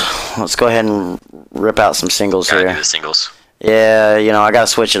singles. Let's go ahead and rip out some singles here. Do the singles. Yeah, you know, I gotta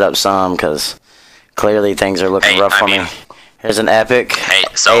switch it up some because clearly things are looking rough for me. Here's an epic. Hey,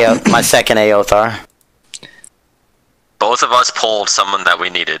 so my second Aothar. Both of us pulled someone that we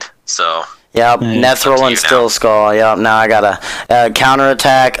needed, so. Yep, Nethril and Still Skull. Yep, now I got a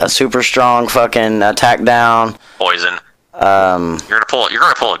counterattack, a super strong fucking attack down. Poison. You're gonna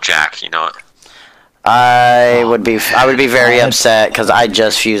pull a Jack, you know it. I would be very upset because I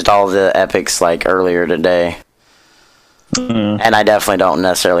just fused all the epics like earlier today. And I definitely don't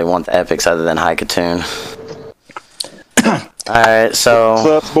necessarily want the epics other than Haikatoon. Alright, so...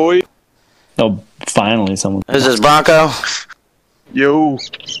 What's up, boy? Oh, finally someone... Who's this, Bronco? Yo.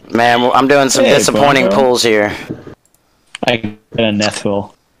 Man, I'm doing some disappointing Bronco. pulls here. I got a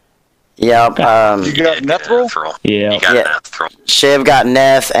Nethril. Yep, You got Nethril? Yeah. You got Nethril. Shiv got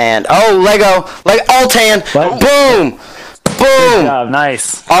Neth and... Oh, Lego! Like, Altan! What? Boom! Boom! Good job,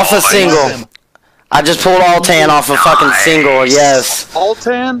 nice. Off a single. I just pulled Altan off a fucking single, yes.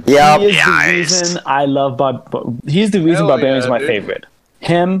 Altan? Yep. He is the reason I love he's the reason Barbarian's my favorite.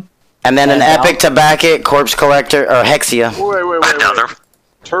 Him. And then an epic to back it, Corpse Collector, or Hexia. Wait. Another.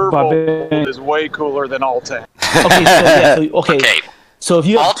 Turbo is way cooler than Altan. Okay, so if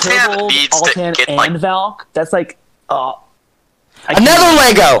you have Altan Turbo, needs to Altan, get, and like- Valk, that's like... Another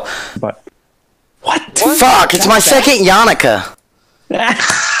Lego! But, what? Fuck, it's my second Yannicka. Are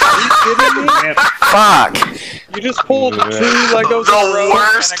you kidding me? Fuck. You just pulled 2 Legos in a row. The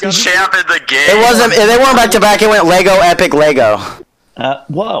worst champ in the game. It wasn't, they weren't back to back, it went Lego, Epic, Lego.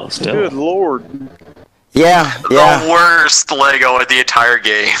 Whoa, still. Good lord. Yeah. The worst Lego in the entire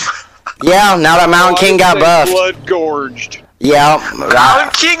game. Yeah, now that Mountain King got buffed. Blood gorged. Yeah.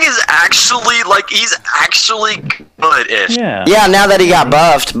 Mountain King is actually, he's actually good-ish. Yeah. Yeah, now that he got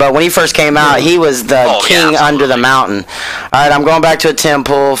buffed, but when he first came out, he was the king under the mountain. Alright, I'm going back to a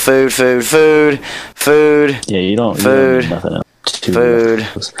temple. Food. Yeah, you don't Food. need nothing else. Food.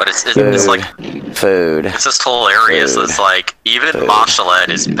 But it's like... Food. It's just hilarious. It's like, even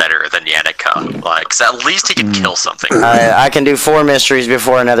Mashaled is better than Yannicka. Like, 'cause at least he can kill something. I can do 4 mysteries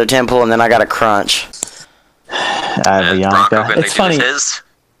before another temple, and then I got a crunch. It's funny.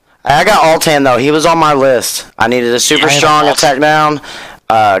 I got Altan though. He was on my list. I needed a super strong attack down,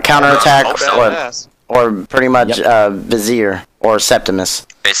 counter attack, or pretty much Vizier or Septimus.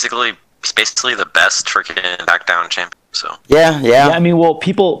 Basically the best freaking back down champion. So yeah. I mean, well,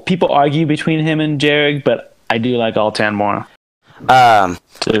 people argue between him and Jarek, but I do like Altan more.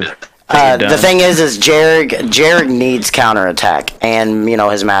 The thing is Jarek needs counterattack and, you know,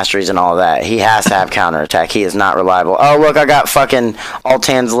 his masteries and all that. He has to have counterattack. He is not reliable. Oh, look, I got fucking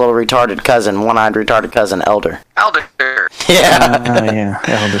Altan's little retarded cousin, one-eyed retarded cousin, Elder. Elder. Yeah.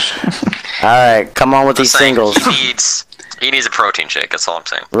 Elder. Alright, come on with these singles. He needs a protein shake, that's all I'm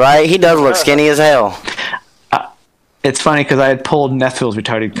saying. Right? He does look skinny as hell. It's funny because I had pulled Nethril's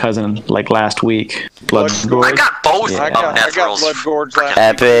retarded cousin like last week. Blood Gorge. I got both I got Blood Gorge last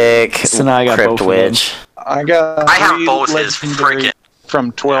Epic. So now I got Crypt both Witch. I have both his freaking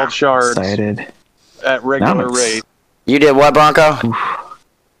from 12 shards excited. at regular rate. You did what, Bronco?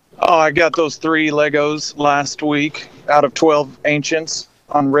 Oh, I got those 3 Legos last week out of 12 ancients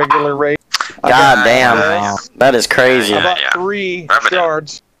on regular rate. God damn. That is crazy. I bought 3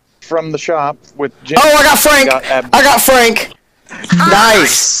 shards from the shop with Jim. Oh, I got Frank! I got Frank!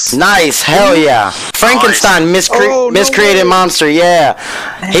 Nice. Hell yeah. Frankenstein, miscreated monster, yeah.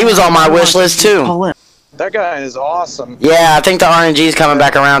 He was on my wish list too. That guy is awesome. Yeah, I think the RNG is coming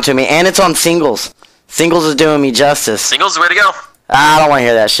back around to me, and it's on singles. Singles is doing me justice. Singles, way to go. I don't want to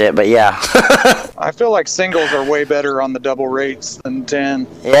hear that shit, but yeah. I feel like singles are way better on the double rates than 10.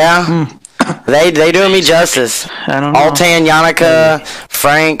 Yeah. They doing me justice. I don't know. Altan, Yannicka,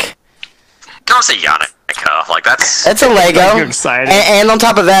 Frank. Don't say Yannicka. Like, that's a Lego. You're excited. And on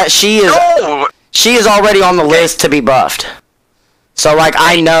top of that, she is already on the list to be buffed. So, like,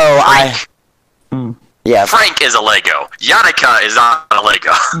 I know Yeah. Frank is a Lego. Yannicka is not a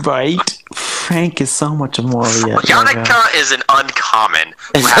Lego. Right? Frank is so much more. Yannicka is an uncommon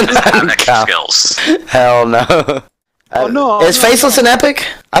who happens to have extra skills. Hell no. Oh, no. Is Faceless an epic?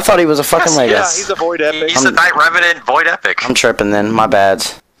 I thought he was a fucking Lego. Yeah, he's a Void Epic. He's a Knight Revenant Void Epic. I'm tripping then. My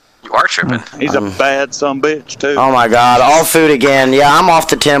bads. You are tripping. He's a bad sumbitch, too. Oh my god. All food again. Yeah, I'm off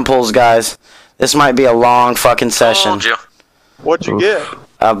to 10 pulls, guys. This might be a long fucking session. What'd you get?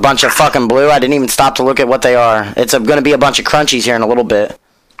 A bunch of fucking blue. I didn't even stop to look at what they are. It's going to be a bunch of crunchies here in a little bit.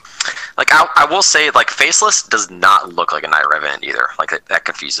 Like I will say, like Faceless does not look like a Night Revenant either. Like that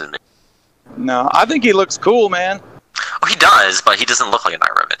confuses me. No, I think he looks cool, man. Oh, he does, but he doesn't look like a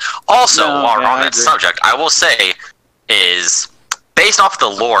Night Revenant. Also, while we're on that subject, I will say is based off the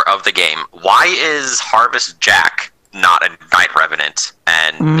lore of the game, why is Harvest Jack not a Night Revenant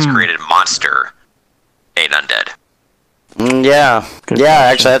and his created monster an undead? Yeah. Good Yeah,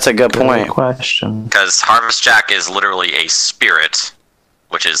 question. actually, that's a good point. Question. Because Harvest Jack is literally a spirit,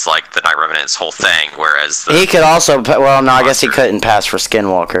 which is like the Night Revenant's whole thing, whereas He could also... Well, no, I guess he couldn't pass for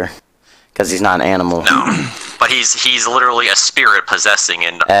Skinwalker. Because he's not an animal. No. But he's literally a spirit possessing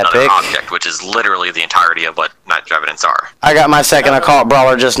another Epic. object, which is literally the entirety of what Night Revenants are. I got my second occult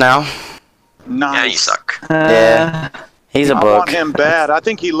brawler just now. Nice. Yeah, you suck. Yeah. He's a I book. want him bad. I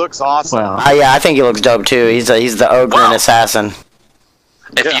think he looks awesome. Well, Yeah, I think he looks dope too. He's the ogre and assassin.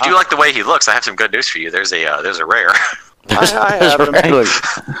 If you do like the way he looks, I have some good news for you. There's a rare. I have him.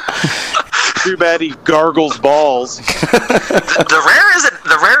 Too bad he gargles balls. The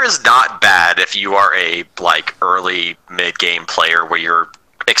rare is not bad if you are a like early mid game player where you're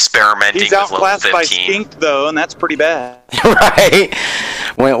experimenting He's with level outclassed 15. by Skink, though, and that's pretty bad. Right?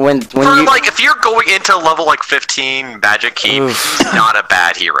 When For you... like if you're going into level like 15 Magic Keep, he's not a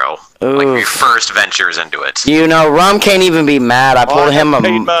bad hero. Like your first ventures into it. You know, Rum can't even be mad. I pulled him a...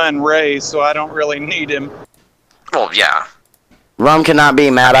 Padma and Ray, so I don't really need him. Well, yeah. Rum cannot be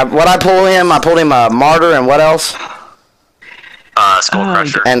mad. I pulled him a Martyr and what else? Skull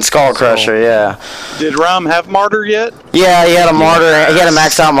Crusher. And Skull Crusher, yeah. Did Rum have Martyr yet? Yeah, he had a Martyr. He had a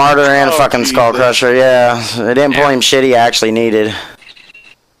maxed out Martyr and a fucking Skull Jesus. Crusher, yeah. It didn't pull him shit he actually needed.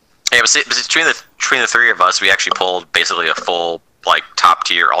 Yeah, but see, between the three of us, we actually pulled basically a full like top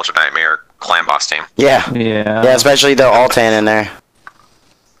tier Ultra Nightmare clan boss team. Yeah. yeah. Yeah, especially the Altan in there.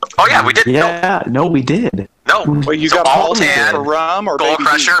 Oh yeah, we did. Yeah, no, we did. No. Well, you So got all Altan, for Rum or Skull Baby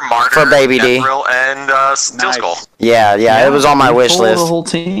Crusher, D? Martyr, For Baby D. Deathrill, and Steel Nice. Skull. Yeah, it was on my wish Pulled list. the whole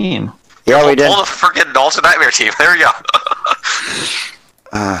team. Yeah, we did. Pull the freaking Ultra Nightmare team. There you go.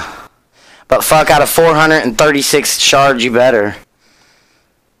 But fuck, out of 436 shards, you better.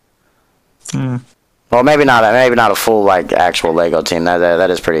 Well, maybe not a full like actual Lego team. That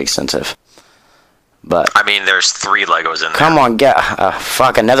is pretty extensive. But I mean, there's 3 Legos in there. come on, get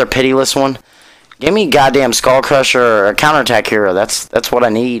fuck another pitiless one. Give me goddamn Skull Crusher or a counterattack hero. That's what I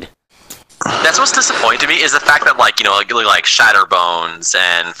need. That's what's disappointing to me is the fact that like like Shatterbones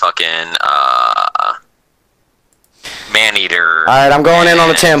and fucking Maneater. All right, I'm going in on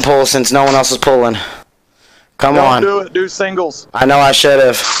the 10 pull since no one else is pulling. Come Don't on. do it. Do singles. I know I should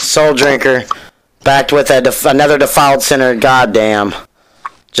have. Soul Drinker, backed with another Defiled Sinner. Goddamn.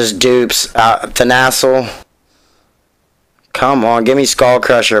 Just dupes. Thanassel. Come on, give me Skull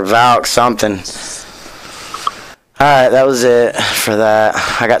Crusher, Valk, something. Alright, that was it for that.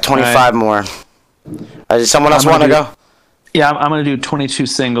 I got 25 more. Does someone else want to go? Yeah, I'm gonna do 22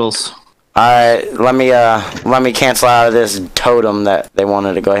 singles. Alright, let me cancel out of this totem that they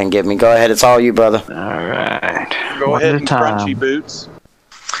wanted to go ahead and give me. Go ahead, it's all you, brother. All right. Go One ahead at a and time. crunchy boots.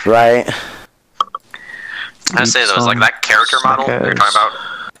 Right. I say though, like that character model that you're talking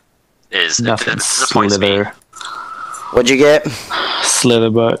about is Nothing. it disappoints me. Slither. What'd you get?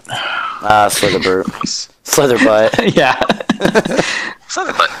 Slitherbutt. Slitherbutt. Slitherbutt. Yeah.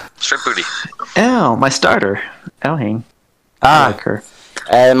 Something, but straight booty. Oh, my starter. Elhing. I like her.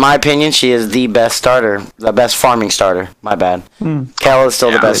 In my opinion, she is the best starter. The best farming starter. My bad. Kel is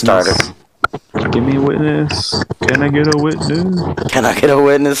still the best starter. Give me a witness. Can I get a witness? Can I get a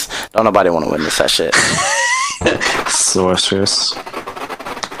witness? Don't nobody want to witness that shit. Sorceress.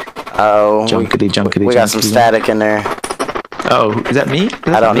 Oh, Junkety. we got some static in there. Oh, is that me?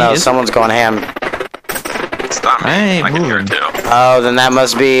 I don't know. Someone's going ham. It's not me. Hey, I can hear it moving. too. Oh, then that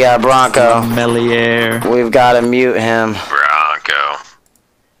must be Bronco. Melier. We've got to mute him. Bronco.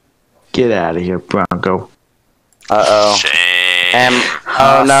 Get out of here, Bronco. Uh-oh. Shame.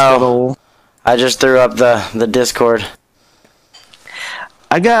 Oh, no. Hospital. I just threw up the Discord.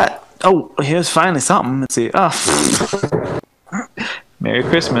 I got. Oh, here's finally something. Let's see. Oh. Merry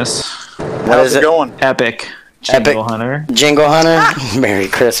Christmas. What How's is it it? going? Epic. Jingle Hunter. Jingle Hunter? Merry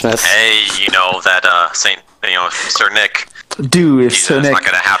Christmas. Hey, you know that Sir Nick. Dude, if That's so Nick. not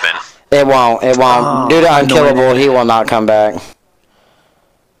gonna happen. It won't. Oh, Due to I know Unkillable, it. he will not come back.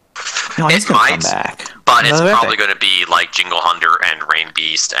 No, he's It gonna might, come back. But it's Another probably epic. going to be like Jingle Hunter and Rain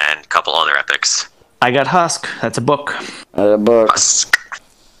Beast and a couple other epics. I got Husk. That's a book. The book. So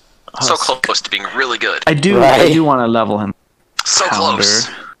Husk. close to being really good. I do Right. want to level him. So Pounder. close.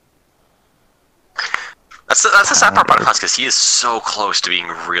 That's the sad part about Husk, because he is so close to being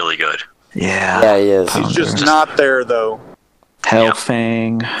really good. Yeah. Yeah, he is. He's just not there, though.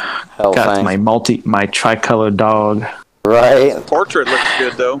 Hellfang. Hellfang. Got my tricolored dog. Right. Portrait looks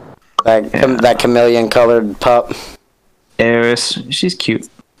good though. That chameleon colored pup. Eris, she's cute.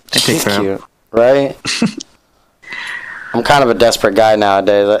 She's cute, right? I'm kind of a desperate guy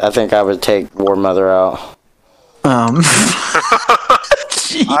nowadays. I think I would take War Mother out.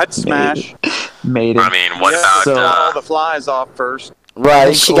 I'd smash. Maiden. I mean, what about all the flies off first?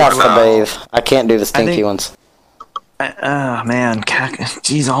 Right, she got to bathe. I can't do the stinky ones. Man,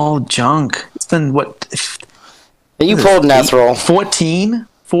 she's all junk. It's been what? You pulled Nethril. 14?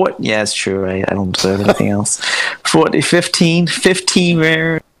 Yeah, it's true. I don't deserve anything else. 15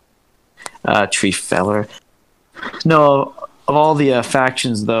 rare. Tree Feller. No, of all the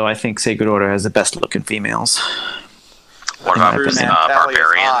factions, though, I think Sacred Order has the best looking females. What about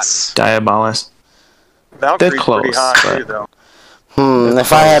barbarians? Diabolus. Valkyrie's They're close. pretty hot too, though.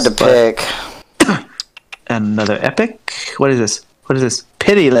 If I had to pick. Another epic? What is this?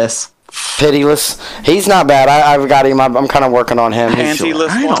 Pitiless. He's not bad. I've got him. I'm kind of working on him. Pantyless.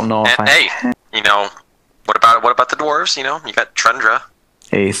 I don't know if Hey, what about the dwarves? You got Trundra.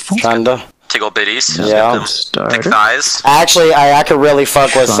 Eighth. Trunda. Tiggle bitties. Yeah. Thick thighs. Actually, I could really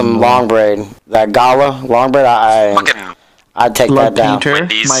fuck with some long braid. That Gala long braid. I'd take Blood that down. Painter.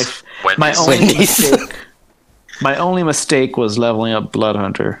 Wendy's. My only mistake. My only mistake was leveling up Blood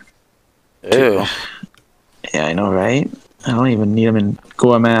Hunter. Ew. Yeah, I know, right? I don't even need him in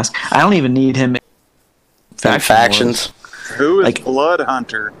Gore Mask. I don't even need him in factions. Who is Blood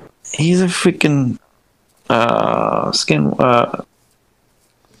Hunter? He's a freaking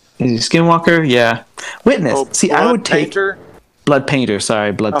is he Skinwalker? Yeah. Witness. See, I would take Blood Painter.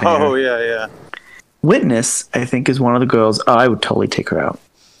 Sorry, Blood Painter. Oh yeah. Witness, I think, is one of the girls. Oh, I would totally take her out.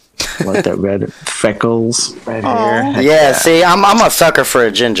 Like that red freckles, red hair. Yeah, see, I'm a sucker for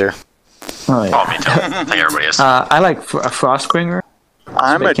a ginger. Oh, yeah. Oh, me too. I think everybody is. I like a Frostbringer.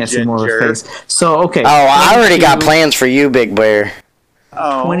 I'm a can't see ginger. more of her face. So, okay. Oh, I already got plans for you, Big Bear.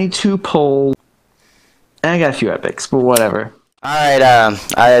 22 poll. And I got a few epics, but whatever. Alright,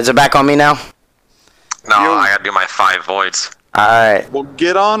 is it back on me now? No, I gotta do my 5 voids. Alright. Well,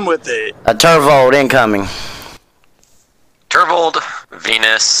 get on with it. A Turvold incoming. Turvold,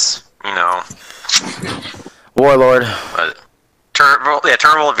 Venus, Warlord.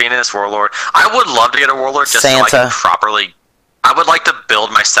 Turvold, Venus, Warlord. I would love to get a Warlord just Santa. so I can properly... I would like to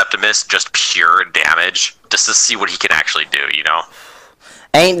build my Septimus just pure damage, just to see what he can actually do,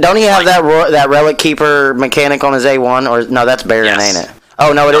 Don't he have that Relic Keeper mechanic on his A1? Or no, that's Baron, ain't it?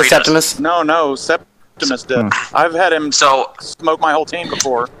 Oh, no, it is Septimus? No, Septimus does. I've had him smoke my whole team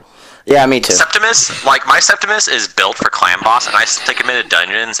before. Yeah, me too. Septimus, my Septimus is built for clan boss, and I take him into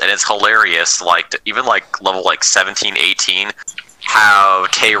dungeons, and it's hilarious. Even level 17, 18, have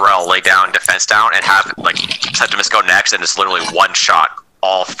K-Rel lay down, defense down, and have Septimus go next, and it's literally one shot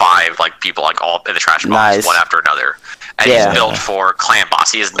all 5 people all in the trash box, one after another. And he's built for clan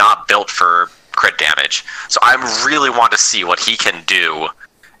boss. He is not built for crit damage. So I really want to see what he can do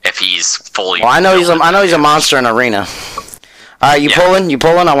if he's fully. Well, I know he's a monster in arena. All right, you pulling?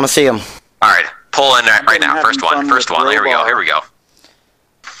 I want to see him. All right, pulling right now. First one. Here we go.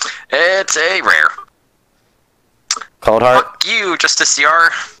 It's a rare. Cold Heart. Fuck you, just a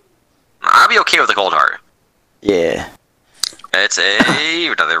CR. I'll be okay with the Cold Heart. Yeah. It's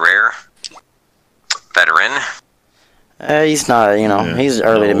another rare. Veteran. He's not, he's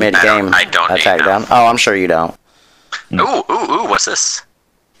early to mid game. I don't attack need down. Oh, I'm sure you don't. Ooh, what's this?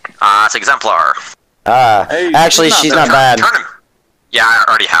 It's Exemplar. Actually, she's not bad. Yeah, I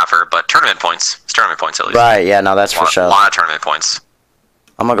already have her, but tournament points. It's tournament points at least. Right, yeah, no, that's for sure. A lot of tournament points.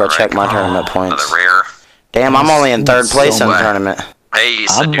 I'm gonna go check my tournament points. Another rare. Damn, I'm only in 3rd place in the tournament. Hey,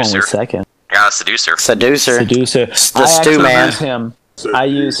 I'm only Seducer. second. Yeah, Seducer. The stew man. I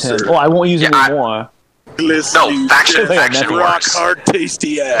use him. Oh, I won't use him anymore. Glistening. No, faction rock wars. hard,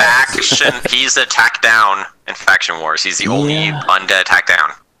 tasty ass. Faction. He's attack down in faction wars. He's the only undead attack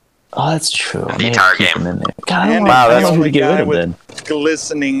down. Oh, that's true. The entire game. That's who to get rid of then.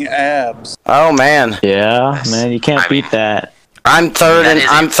 Glistening abs. Oh man. Yeah, man, you can't beat that. I'm third in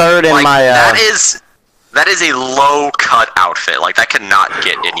my. That is a low cut outfit. That cannot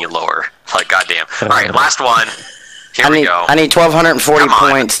get any lower. Goddamn. All right, last one. Here we go. I need 1,240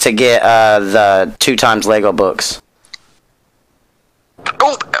 points to get the 2 times Lego books.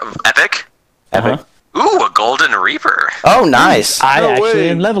 Oh, epic. Ooh, a Golden Reaper. Oh, nice. I actually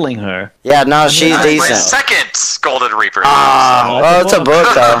am leveling her. Yeah, no, she's decent. My second Golden Reaper. Oh, it's a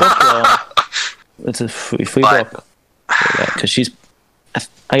book though. It's a free book. Because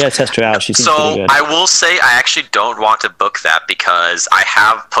I gotta test her out. She seems pretty good. I will say I actually don't want to book that because I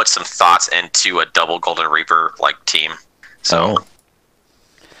have put some thoughts into a double Golden Reaper team. So, all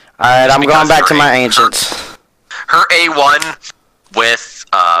right, I'm going back to my ancients. Her A1 with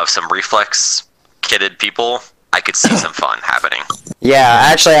some reflex kitted people, I could see some fun happening. Yeah,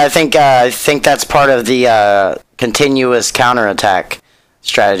 actually, I think that's part of the continuous counterattack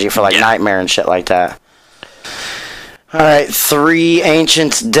strategy for like Nightmare and shit like that. All right, 3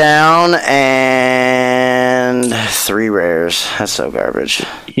 ancients down and 3 rares. That's so garbage.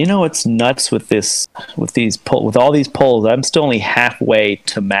 You know what's nuts with all these polls? I'm still only halfway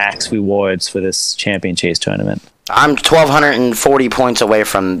to max rewards for this champion chase tournament. I'm 1,240 points away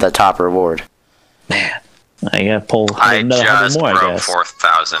from the top reward. Man, I got to pull another 100 more. I broke guess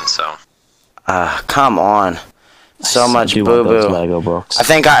 4,000. So. Come on. So much boo boo. I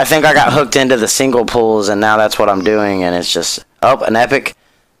think I got hooked into the single pools, and now that's what I'm doing, and it's just an epic.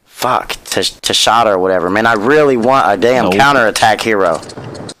 Fuck to shot or whatever. Man, I really want a damn counterattack hero.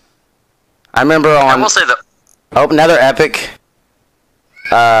 I remember I will say that. Another epic.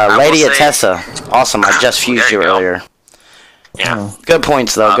 Lady Atessa. Awesome. I just fused you earlier. Yeah. Good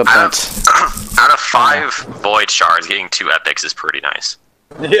points though. Good points. Out of 5 void shards, getting 2 epics is pretty nice.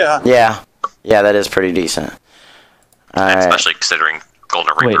 Yeah. Yeah. Yeah, that is pretty decent. Especially considering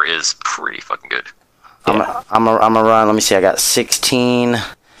Golden Reaper is pretty fucking good. I'm a run. Let me see. I got 16,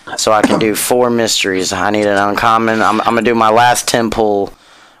 so I can do 4 mysteries. I need an uncommon. I'm gonna do my last 10 pull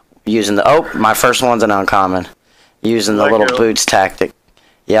using my first one's an uncommon, using the little boots tactic.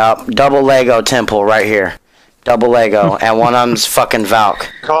 Yep, double Lego 10 pull right here, double Lego, and one of them's fucking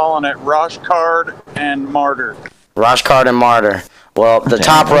Valk. Calling it Rosh Card and Martyr. Rosh Card and Martyr. Well, the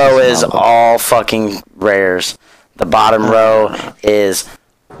top row is all fucking rares. The bottom row is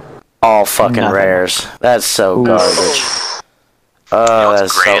all fucking rares. That's so garbage. Oh,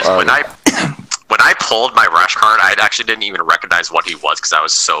 that's so ugly. When I pulled my Rush card, I actually didn't even recognize what he was because I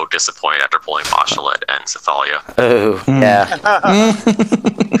was so disappointed after pulling Moschelet and Cythalia. Ooh, yeah.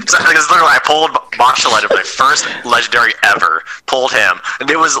 Because literally, I pulled Moschelet of my first legendary ever, pulled him, and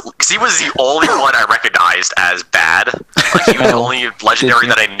he was the only one I recognized as bad. Like, he was the only legendary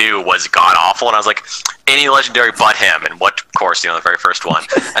that I knew was god awful, and I was like, any legendary but him, and what, of course, the very first one.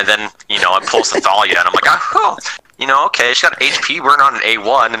 And then, I pulled Cythalia, and I'm like, oh. Okay, she got HP burn on an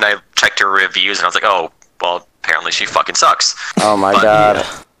A1, and I checked her reviews, and I was like, oh, well, apparently she fucking sucks. Oh my god.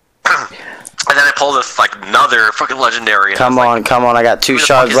 And then I pulled another fucking legendary. Come on, I got 2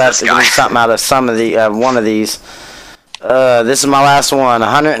 shards left to give me something out of one of these. This is my last one.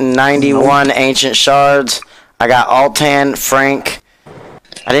 191 ancient shards. I got Altan, Frank.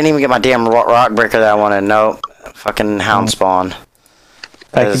 I didn't even get my damn rock breaker that I wanted. Nope. Fucking hound spawn.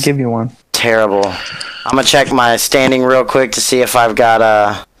 I could give you one. Terrible. I'm gonna check my standing real quick to see if I've got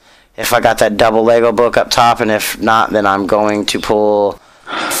that double Lego book up top, and if not, then I'm gonna pull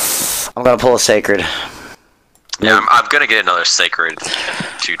a sacred. Yeah, I'm gonna get another sacred in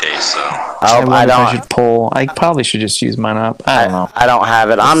 2 days. So I probably should just use mine up. I don't know. I don't have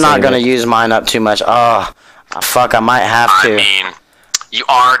it. I'm not gonna use mine up too much. Oh, fuck! I might have to. I mean, you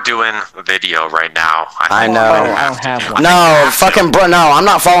are doing a video right now. I know. I don't have one. No, I'm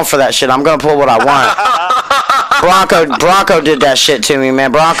not falling for that shit. I'm gonna pull what I want. Bronco did that shit to me,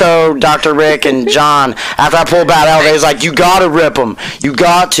 man. Bronco, Dr. Rick, and John. After I pulled Bad L, they was like, "You gotta rip them. You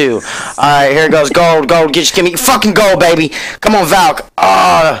got to." All right, here it goes. Gold. Just give me fucking gold, baby. Come on, Valk.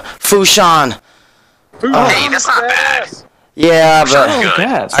 Fushan. Hey, that's not bad. Yeah, but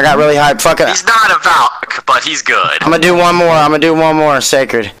I got really hyped. Fuck it. He's not a Valk, but he's good. I'm gonna do one more.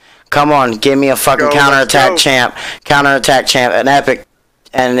 Sacred. Come on, give me a fucking counterattack champ. An epic.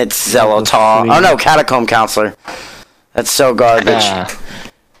 And it's Zelotar. Oh no, Catacomb Counselor. That's so garbage.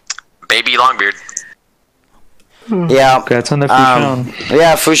 Baby Longbeard. Yeah. That's on the Fushan.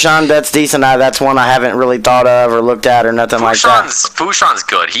 Yeah, Fushan, that's decent. That's one I haven't really thought of or looked at or nothing like that. Fushan's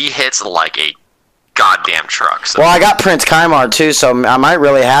good. He hits like a goddamn truck. So. Well, I got Prince Kymar too, so I might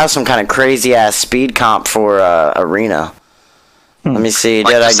really have some kind of crazy ass speed comp for Arena. Let me see.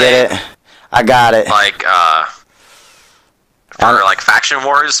 Did I get it? I got it. For Faction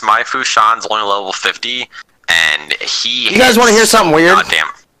Wars, my Fushan's only level 50, and You guys want to hear something weird? Goddamn.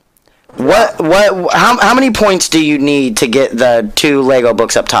 How many points do you need to get the 2 Lego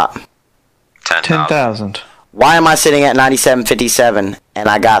books up top? 10,000. Why am I sitting at 97.57 and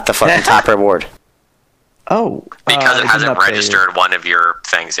I got the fucking top reward? Oh. Because it hasn't registered one of your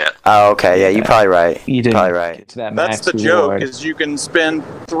things yet. Oh, okay. Yeah, you're probably right. You didn't probably right. Get to that That's the joke, is you can spend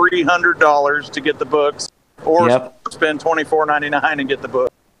 $300 to get the books, or spend $24.99 and get the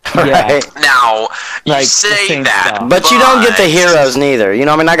book. Right. Now, you Like, the say same that, stuff. But you don't get the heroes neither. You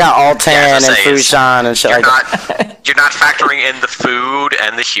know what I mean? I got Altan and Fushan and shit you're like that. you're not factoring in the food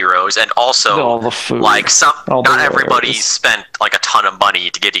and the heroes, and also All the food. like All the not everybody wares. spent like a ton of money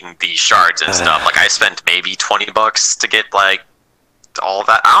to getting these shards and stuff. Like I spent maybe $20 to get like all of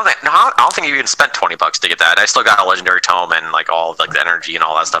that. I don't think you even spent $20 to get that. I still got a legendary tome and like all of, like the energy and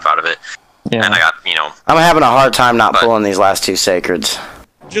all that stuff out of it. Yeah. And I got I'm having a hard time not But- pulling these last two sacreds.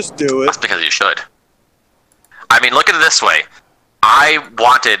 Just do it. that's because you should. I mean, look at it this way.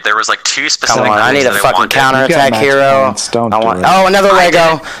 There was like two specific Come on, I need a things that fucking wanted. counterattack match hero. points, don't I do want. it. Oh, another I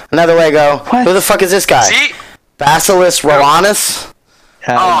Lego. Another Lego. What? Who the fuck is this guy? See? Basilisk Rolanus?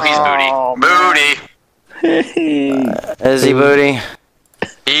 Oh, he's Oh, booty. Booty. Is he booty?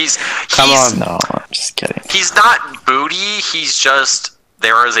 He's Come on. No, I'm just kidding. He's not booty. He's just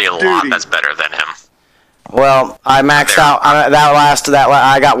there is a lot Duty. that's better than him. Well, I maxed There. out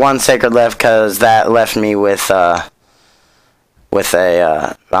I got one sacred left because that left me with a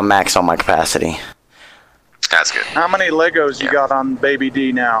I'm maxed on my capacity. That's good. How many Legos you got on Baby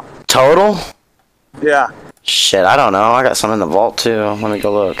D now? Total? Yeah. Shit, I don't know. I got some in the vault too. Let me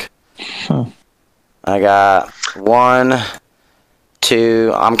go look. I got 1,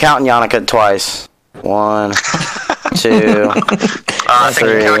 2. I'm counting Yannicka twice. 1, 2. I think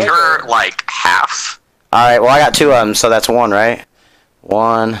Three. you're like half. All right. Well, I got 2 of them, so that's 1, right?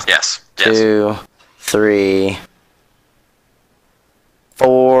 1, Yes. 2, 3,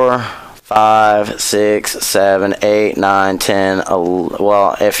 4, 5, 6, 7, 8, 9, 10.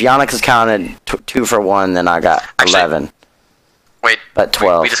 Well, if Yannick is counted 2 for 1, then I got Actually, 11. Wait. But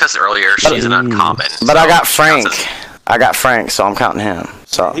 12. We discussed earlier. She's an uncommon. But I so got she Frank. counts I got Frank, so I'm counting him.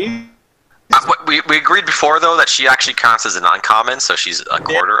 So He, we agreed before though that she actually counts as an uncommon, so she's a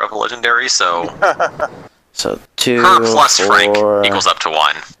quarter of a legendary. So 2, her plus 4, Frank equals up to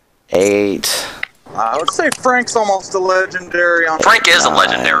 1. 8, I would say Frank's almost a legendary on Frank is a 9,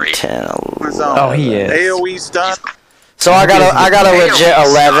 legendary. 10, his 11. own. Oh, he is. AoE stun. So I got a legit AoE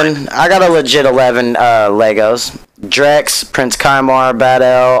 11. I got a legit 11 Legos. Drex, Prince Kymar,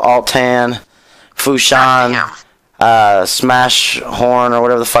 Badel, Altan, Fushan, Damn. Smash Horn or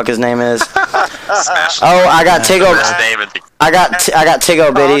whatever the fuck his name is. Smash. Oh, I got Tigo. His name and I got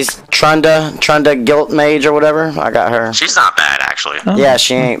Tigo Biddies. Trunda Guilt Mage or whatever. I got her. she's not bad actually. Yeah,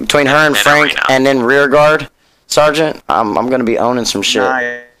 she ain't. Between her and And Frank Arena. and then Rear Guard Sergeant, I'm gonna be owning some shit.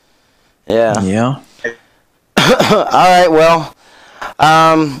 Nice. Yeah. Yeah. All right. Well,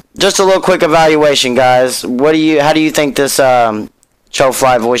 just a little quick evaluation, guys. How do you think this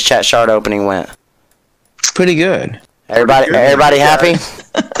ChoFly voice chat shard opening went? Pretty good. Everybody happy?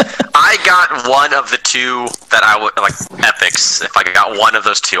 I got one of the two that I would like epics. If I got one of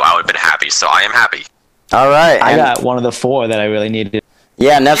those two, I would have been happy. So I am happy. All right. I and- got one of the 4 that I really needed.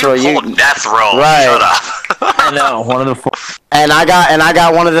 Yeah, Nethro, Pulled death roll. Right. Shut up. I know, one of the 4. and I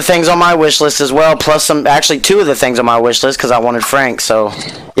got one of the things on my wish list as well. Plus actually 2 of the things on my wish list because I wanted Frank. So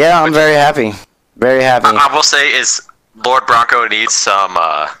yeah, I'm very happy. Very happy. I will say is Lord Bronco needs some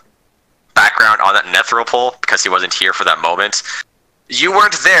background on that Netheril pull because he wasn't here for that moment. You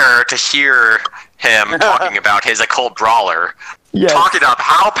weren't there to hear him talking about his occult brawler. Yes. Talking about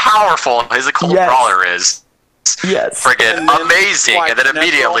how powerful his occult Yes. brawler is. Yes. Friggin' And then amazing. And then like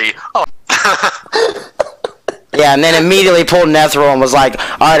immediately, oh, Yeah, and then immediately pulled Netheril and was like,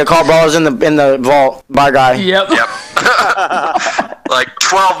 "All right, the call brawler's in the vault. Bye, guy." Yep. yep. Like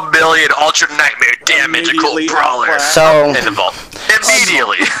 12 million Ultra Nightmare damage occult Immediately brawler So in the vault.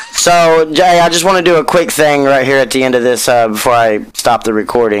 Immediately. So, Jay, I just want to do a quick thing right here at the end of this before I stop the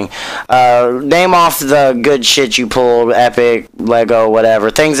recording. Name off the good shit you pulled, Epic, Lego, whatever,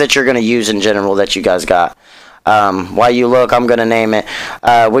 things that you're going to use in general that you guys got. While you look, I'm going to name it.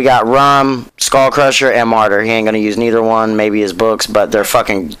 We got Rum, Skull Crusher, and Martyr. He ain't going to use neither one, maybe his books, but they're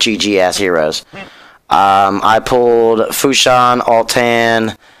fucking GG-ass heroes. I pulled Fushan,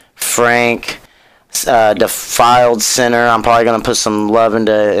 Altan, Frank, Defiled Sinner. I'm probably going to put some love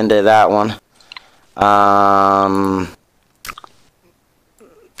into that one.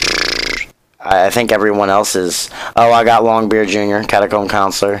 I think everyone else is... Oh, I got Longbeard Jr., Catacomb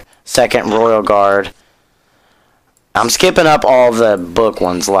Counselor. Second, Royal Guard. I'm skipping up all the book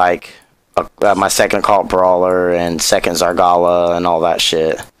ones, like my second Occult Brawler and second Zargala and all that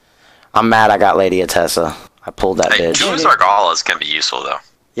shit. I'm mad I got Lady Atessa. I pulled that Hey, bitch. 2 Zargalas can be useful though.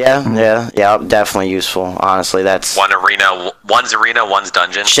 Yeah, definitely useful. Honestly, that's... One's arena, one's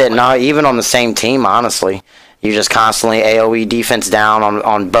dungeon. Shit, no, even on the same team, honestly. You just constantly AoE defense down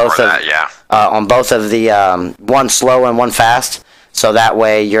on both Or of... that, yeah. On both of the... one slow and one fast. So that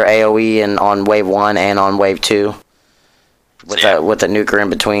way you're AoE on wave 1 and on wave 2. with the nuker in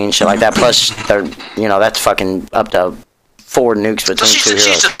between, shit like that. Plus, they're that's fucking up to 4 nukes between two heroes.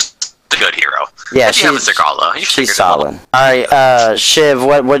 She's just a good hero. Yeah, if you have a Zagala, she's solid. All right, Shiv,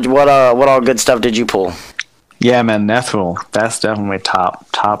 what all good stuff did you pull? Yeah, man, Nethril. That's definitely top.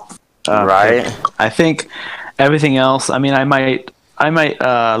 Right. Pick. I think everything else. I mean, I might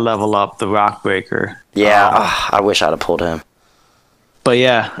level up the Rockbreaker. Yeah, I wish I'd have pulled him. But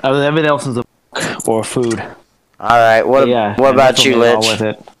yeah, everything else is a or food. All right. What about you, Lich? With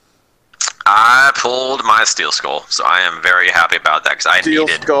it. I pulled my Steel Skull, so I am very happy about that because Steel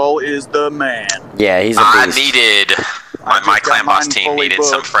Skull is the man. Yeah, he's a beast. My clan boss team needed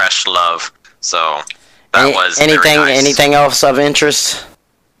some fresh love, so that was anything. Very nice. Anything else of interest?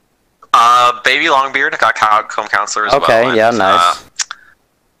 Baby Longbeard got home counselor as well. Okay, yeah, nice.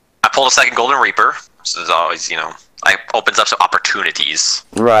 I pulled a second Golden Reaper, so there's always like opens up some opportunities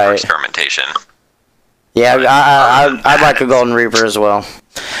for experimentation. Yeah, I'd like a Golden Reaper as well.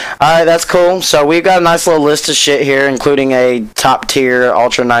 Alright, that's cool. So we've got a nice little list of shit here, including a top tier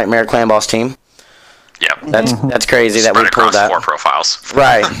Ultra Nightmare Clan Boss team. Yep. That's crazy that we pulled that. 4 profiles.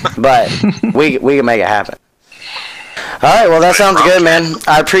 Right, but we can make it happen. Alright, well that sounds good, man.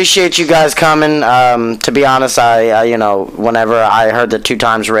 I appreciate you guys coming. To be honest, I whenever I heard the 2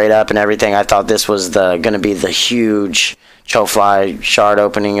 times rate up and everything, I thought this was gonna be the huge ChoFly Shard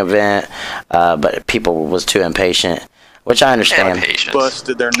Opening event, but people was too impatient, which I understand.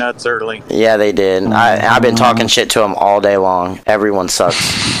 Busted their nuts early. Yeah, they did. I've been talking shit to them all day long. Everyone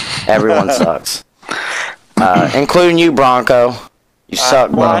sucks. Everyone sucks. Including you, Bronco. You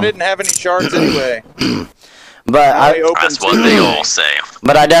suck, bro. Well, I didn't have any shards anyway. But that's what they all say.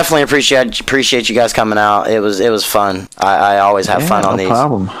 But I definitely appreciate you guys coming out. It was fun. I always have fun on these. No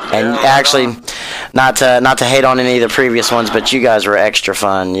problem. And actually, not to hate on any of the previous ones, but you guys were extra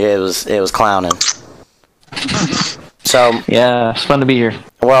fun. It was clowning. So yeah, it's fun to be here.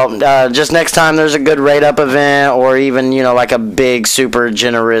 Well, just next time there's a good rate up event, or even like a big super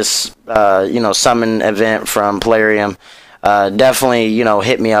generous summon event from Plarium. Definitely,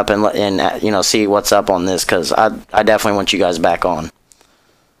 hit me up and see what's up on this, because I definitely want you guys back on.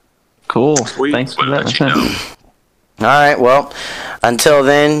 Cool. Sweet. Thanks for that. All right. Well, until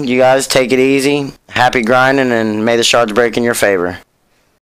then, you guys take it easy. Happy grinding, and may the shards break in your favor.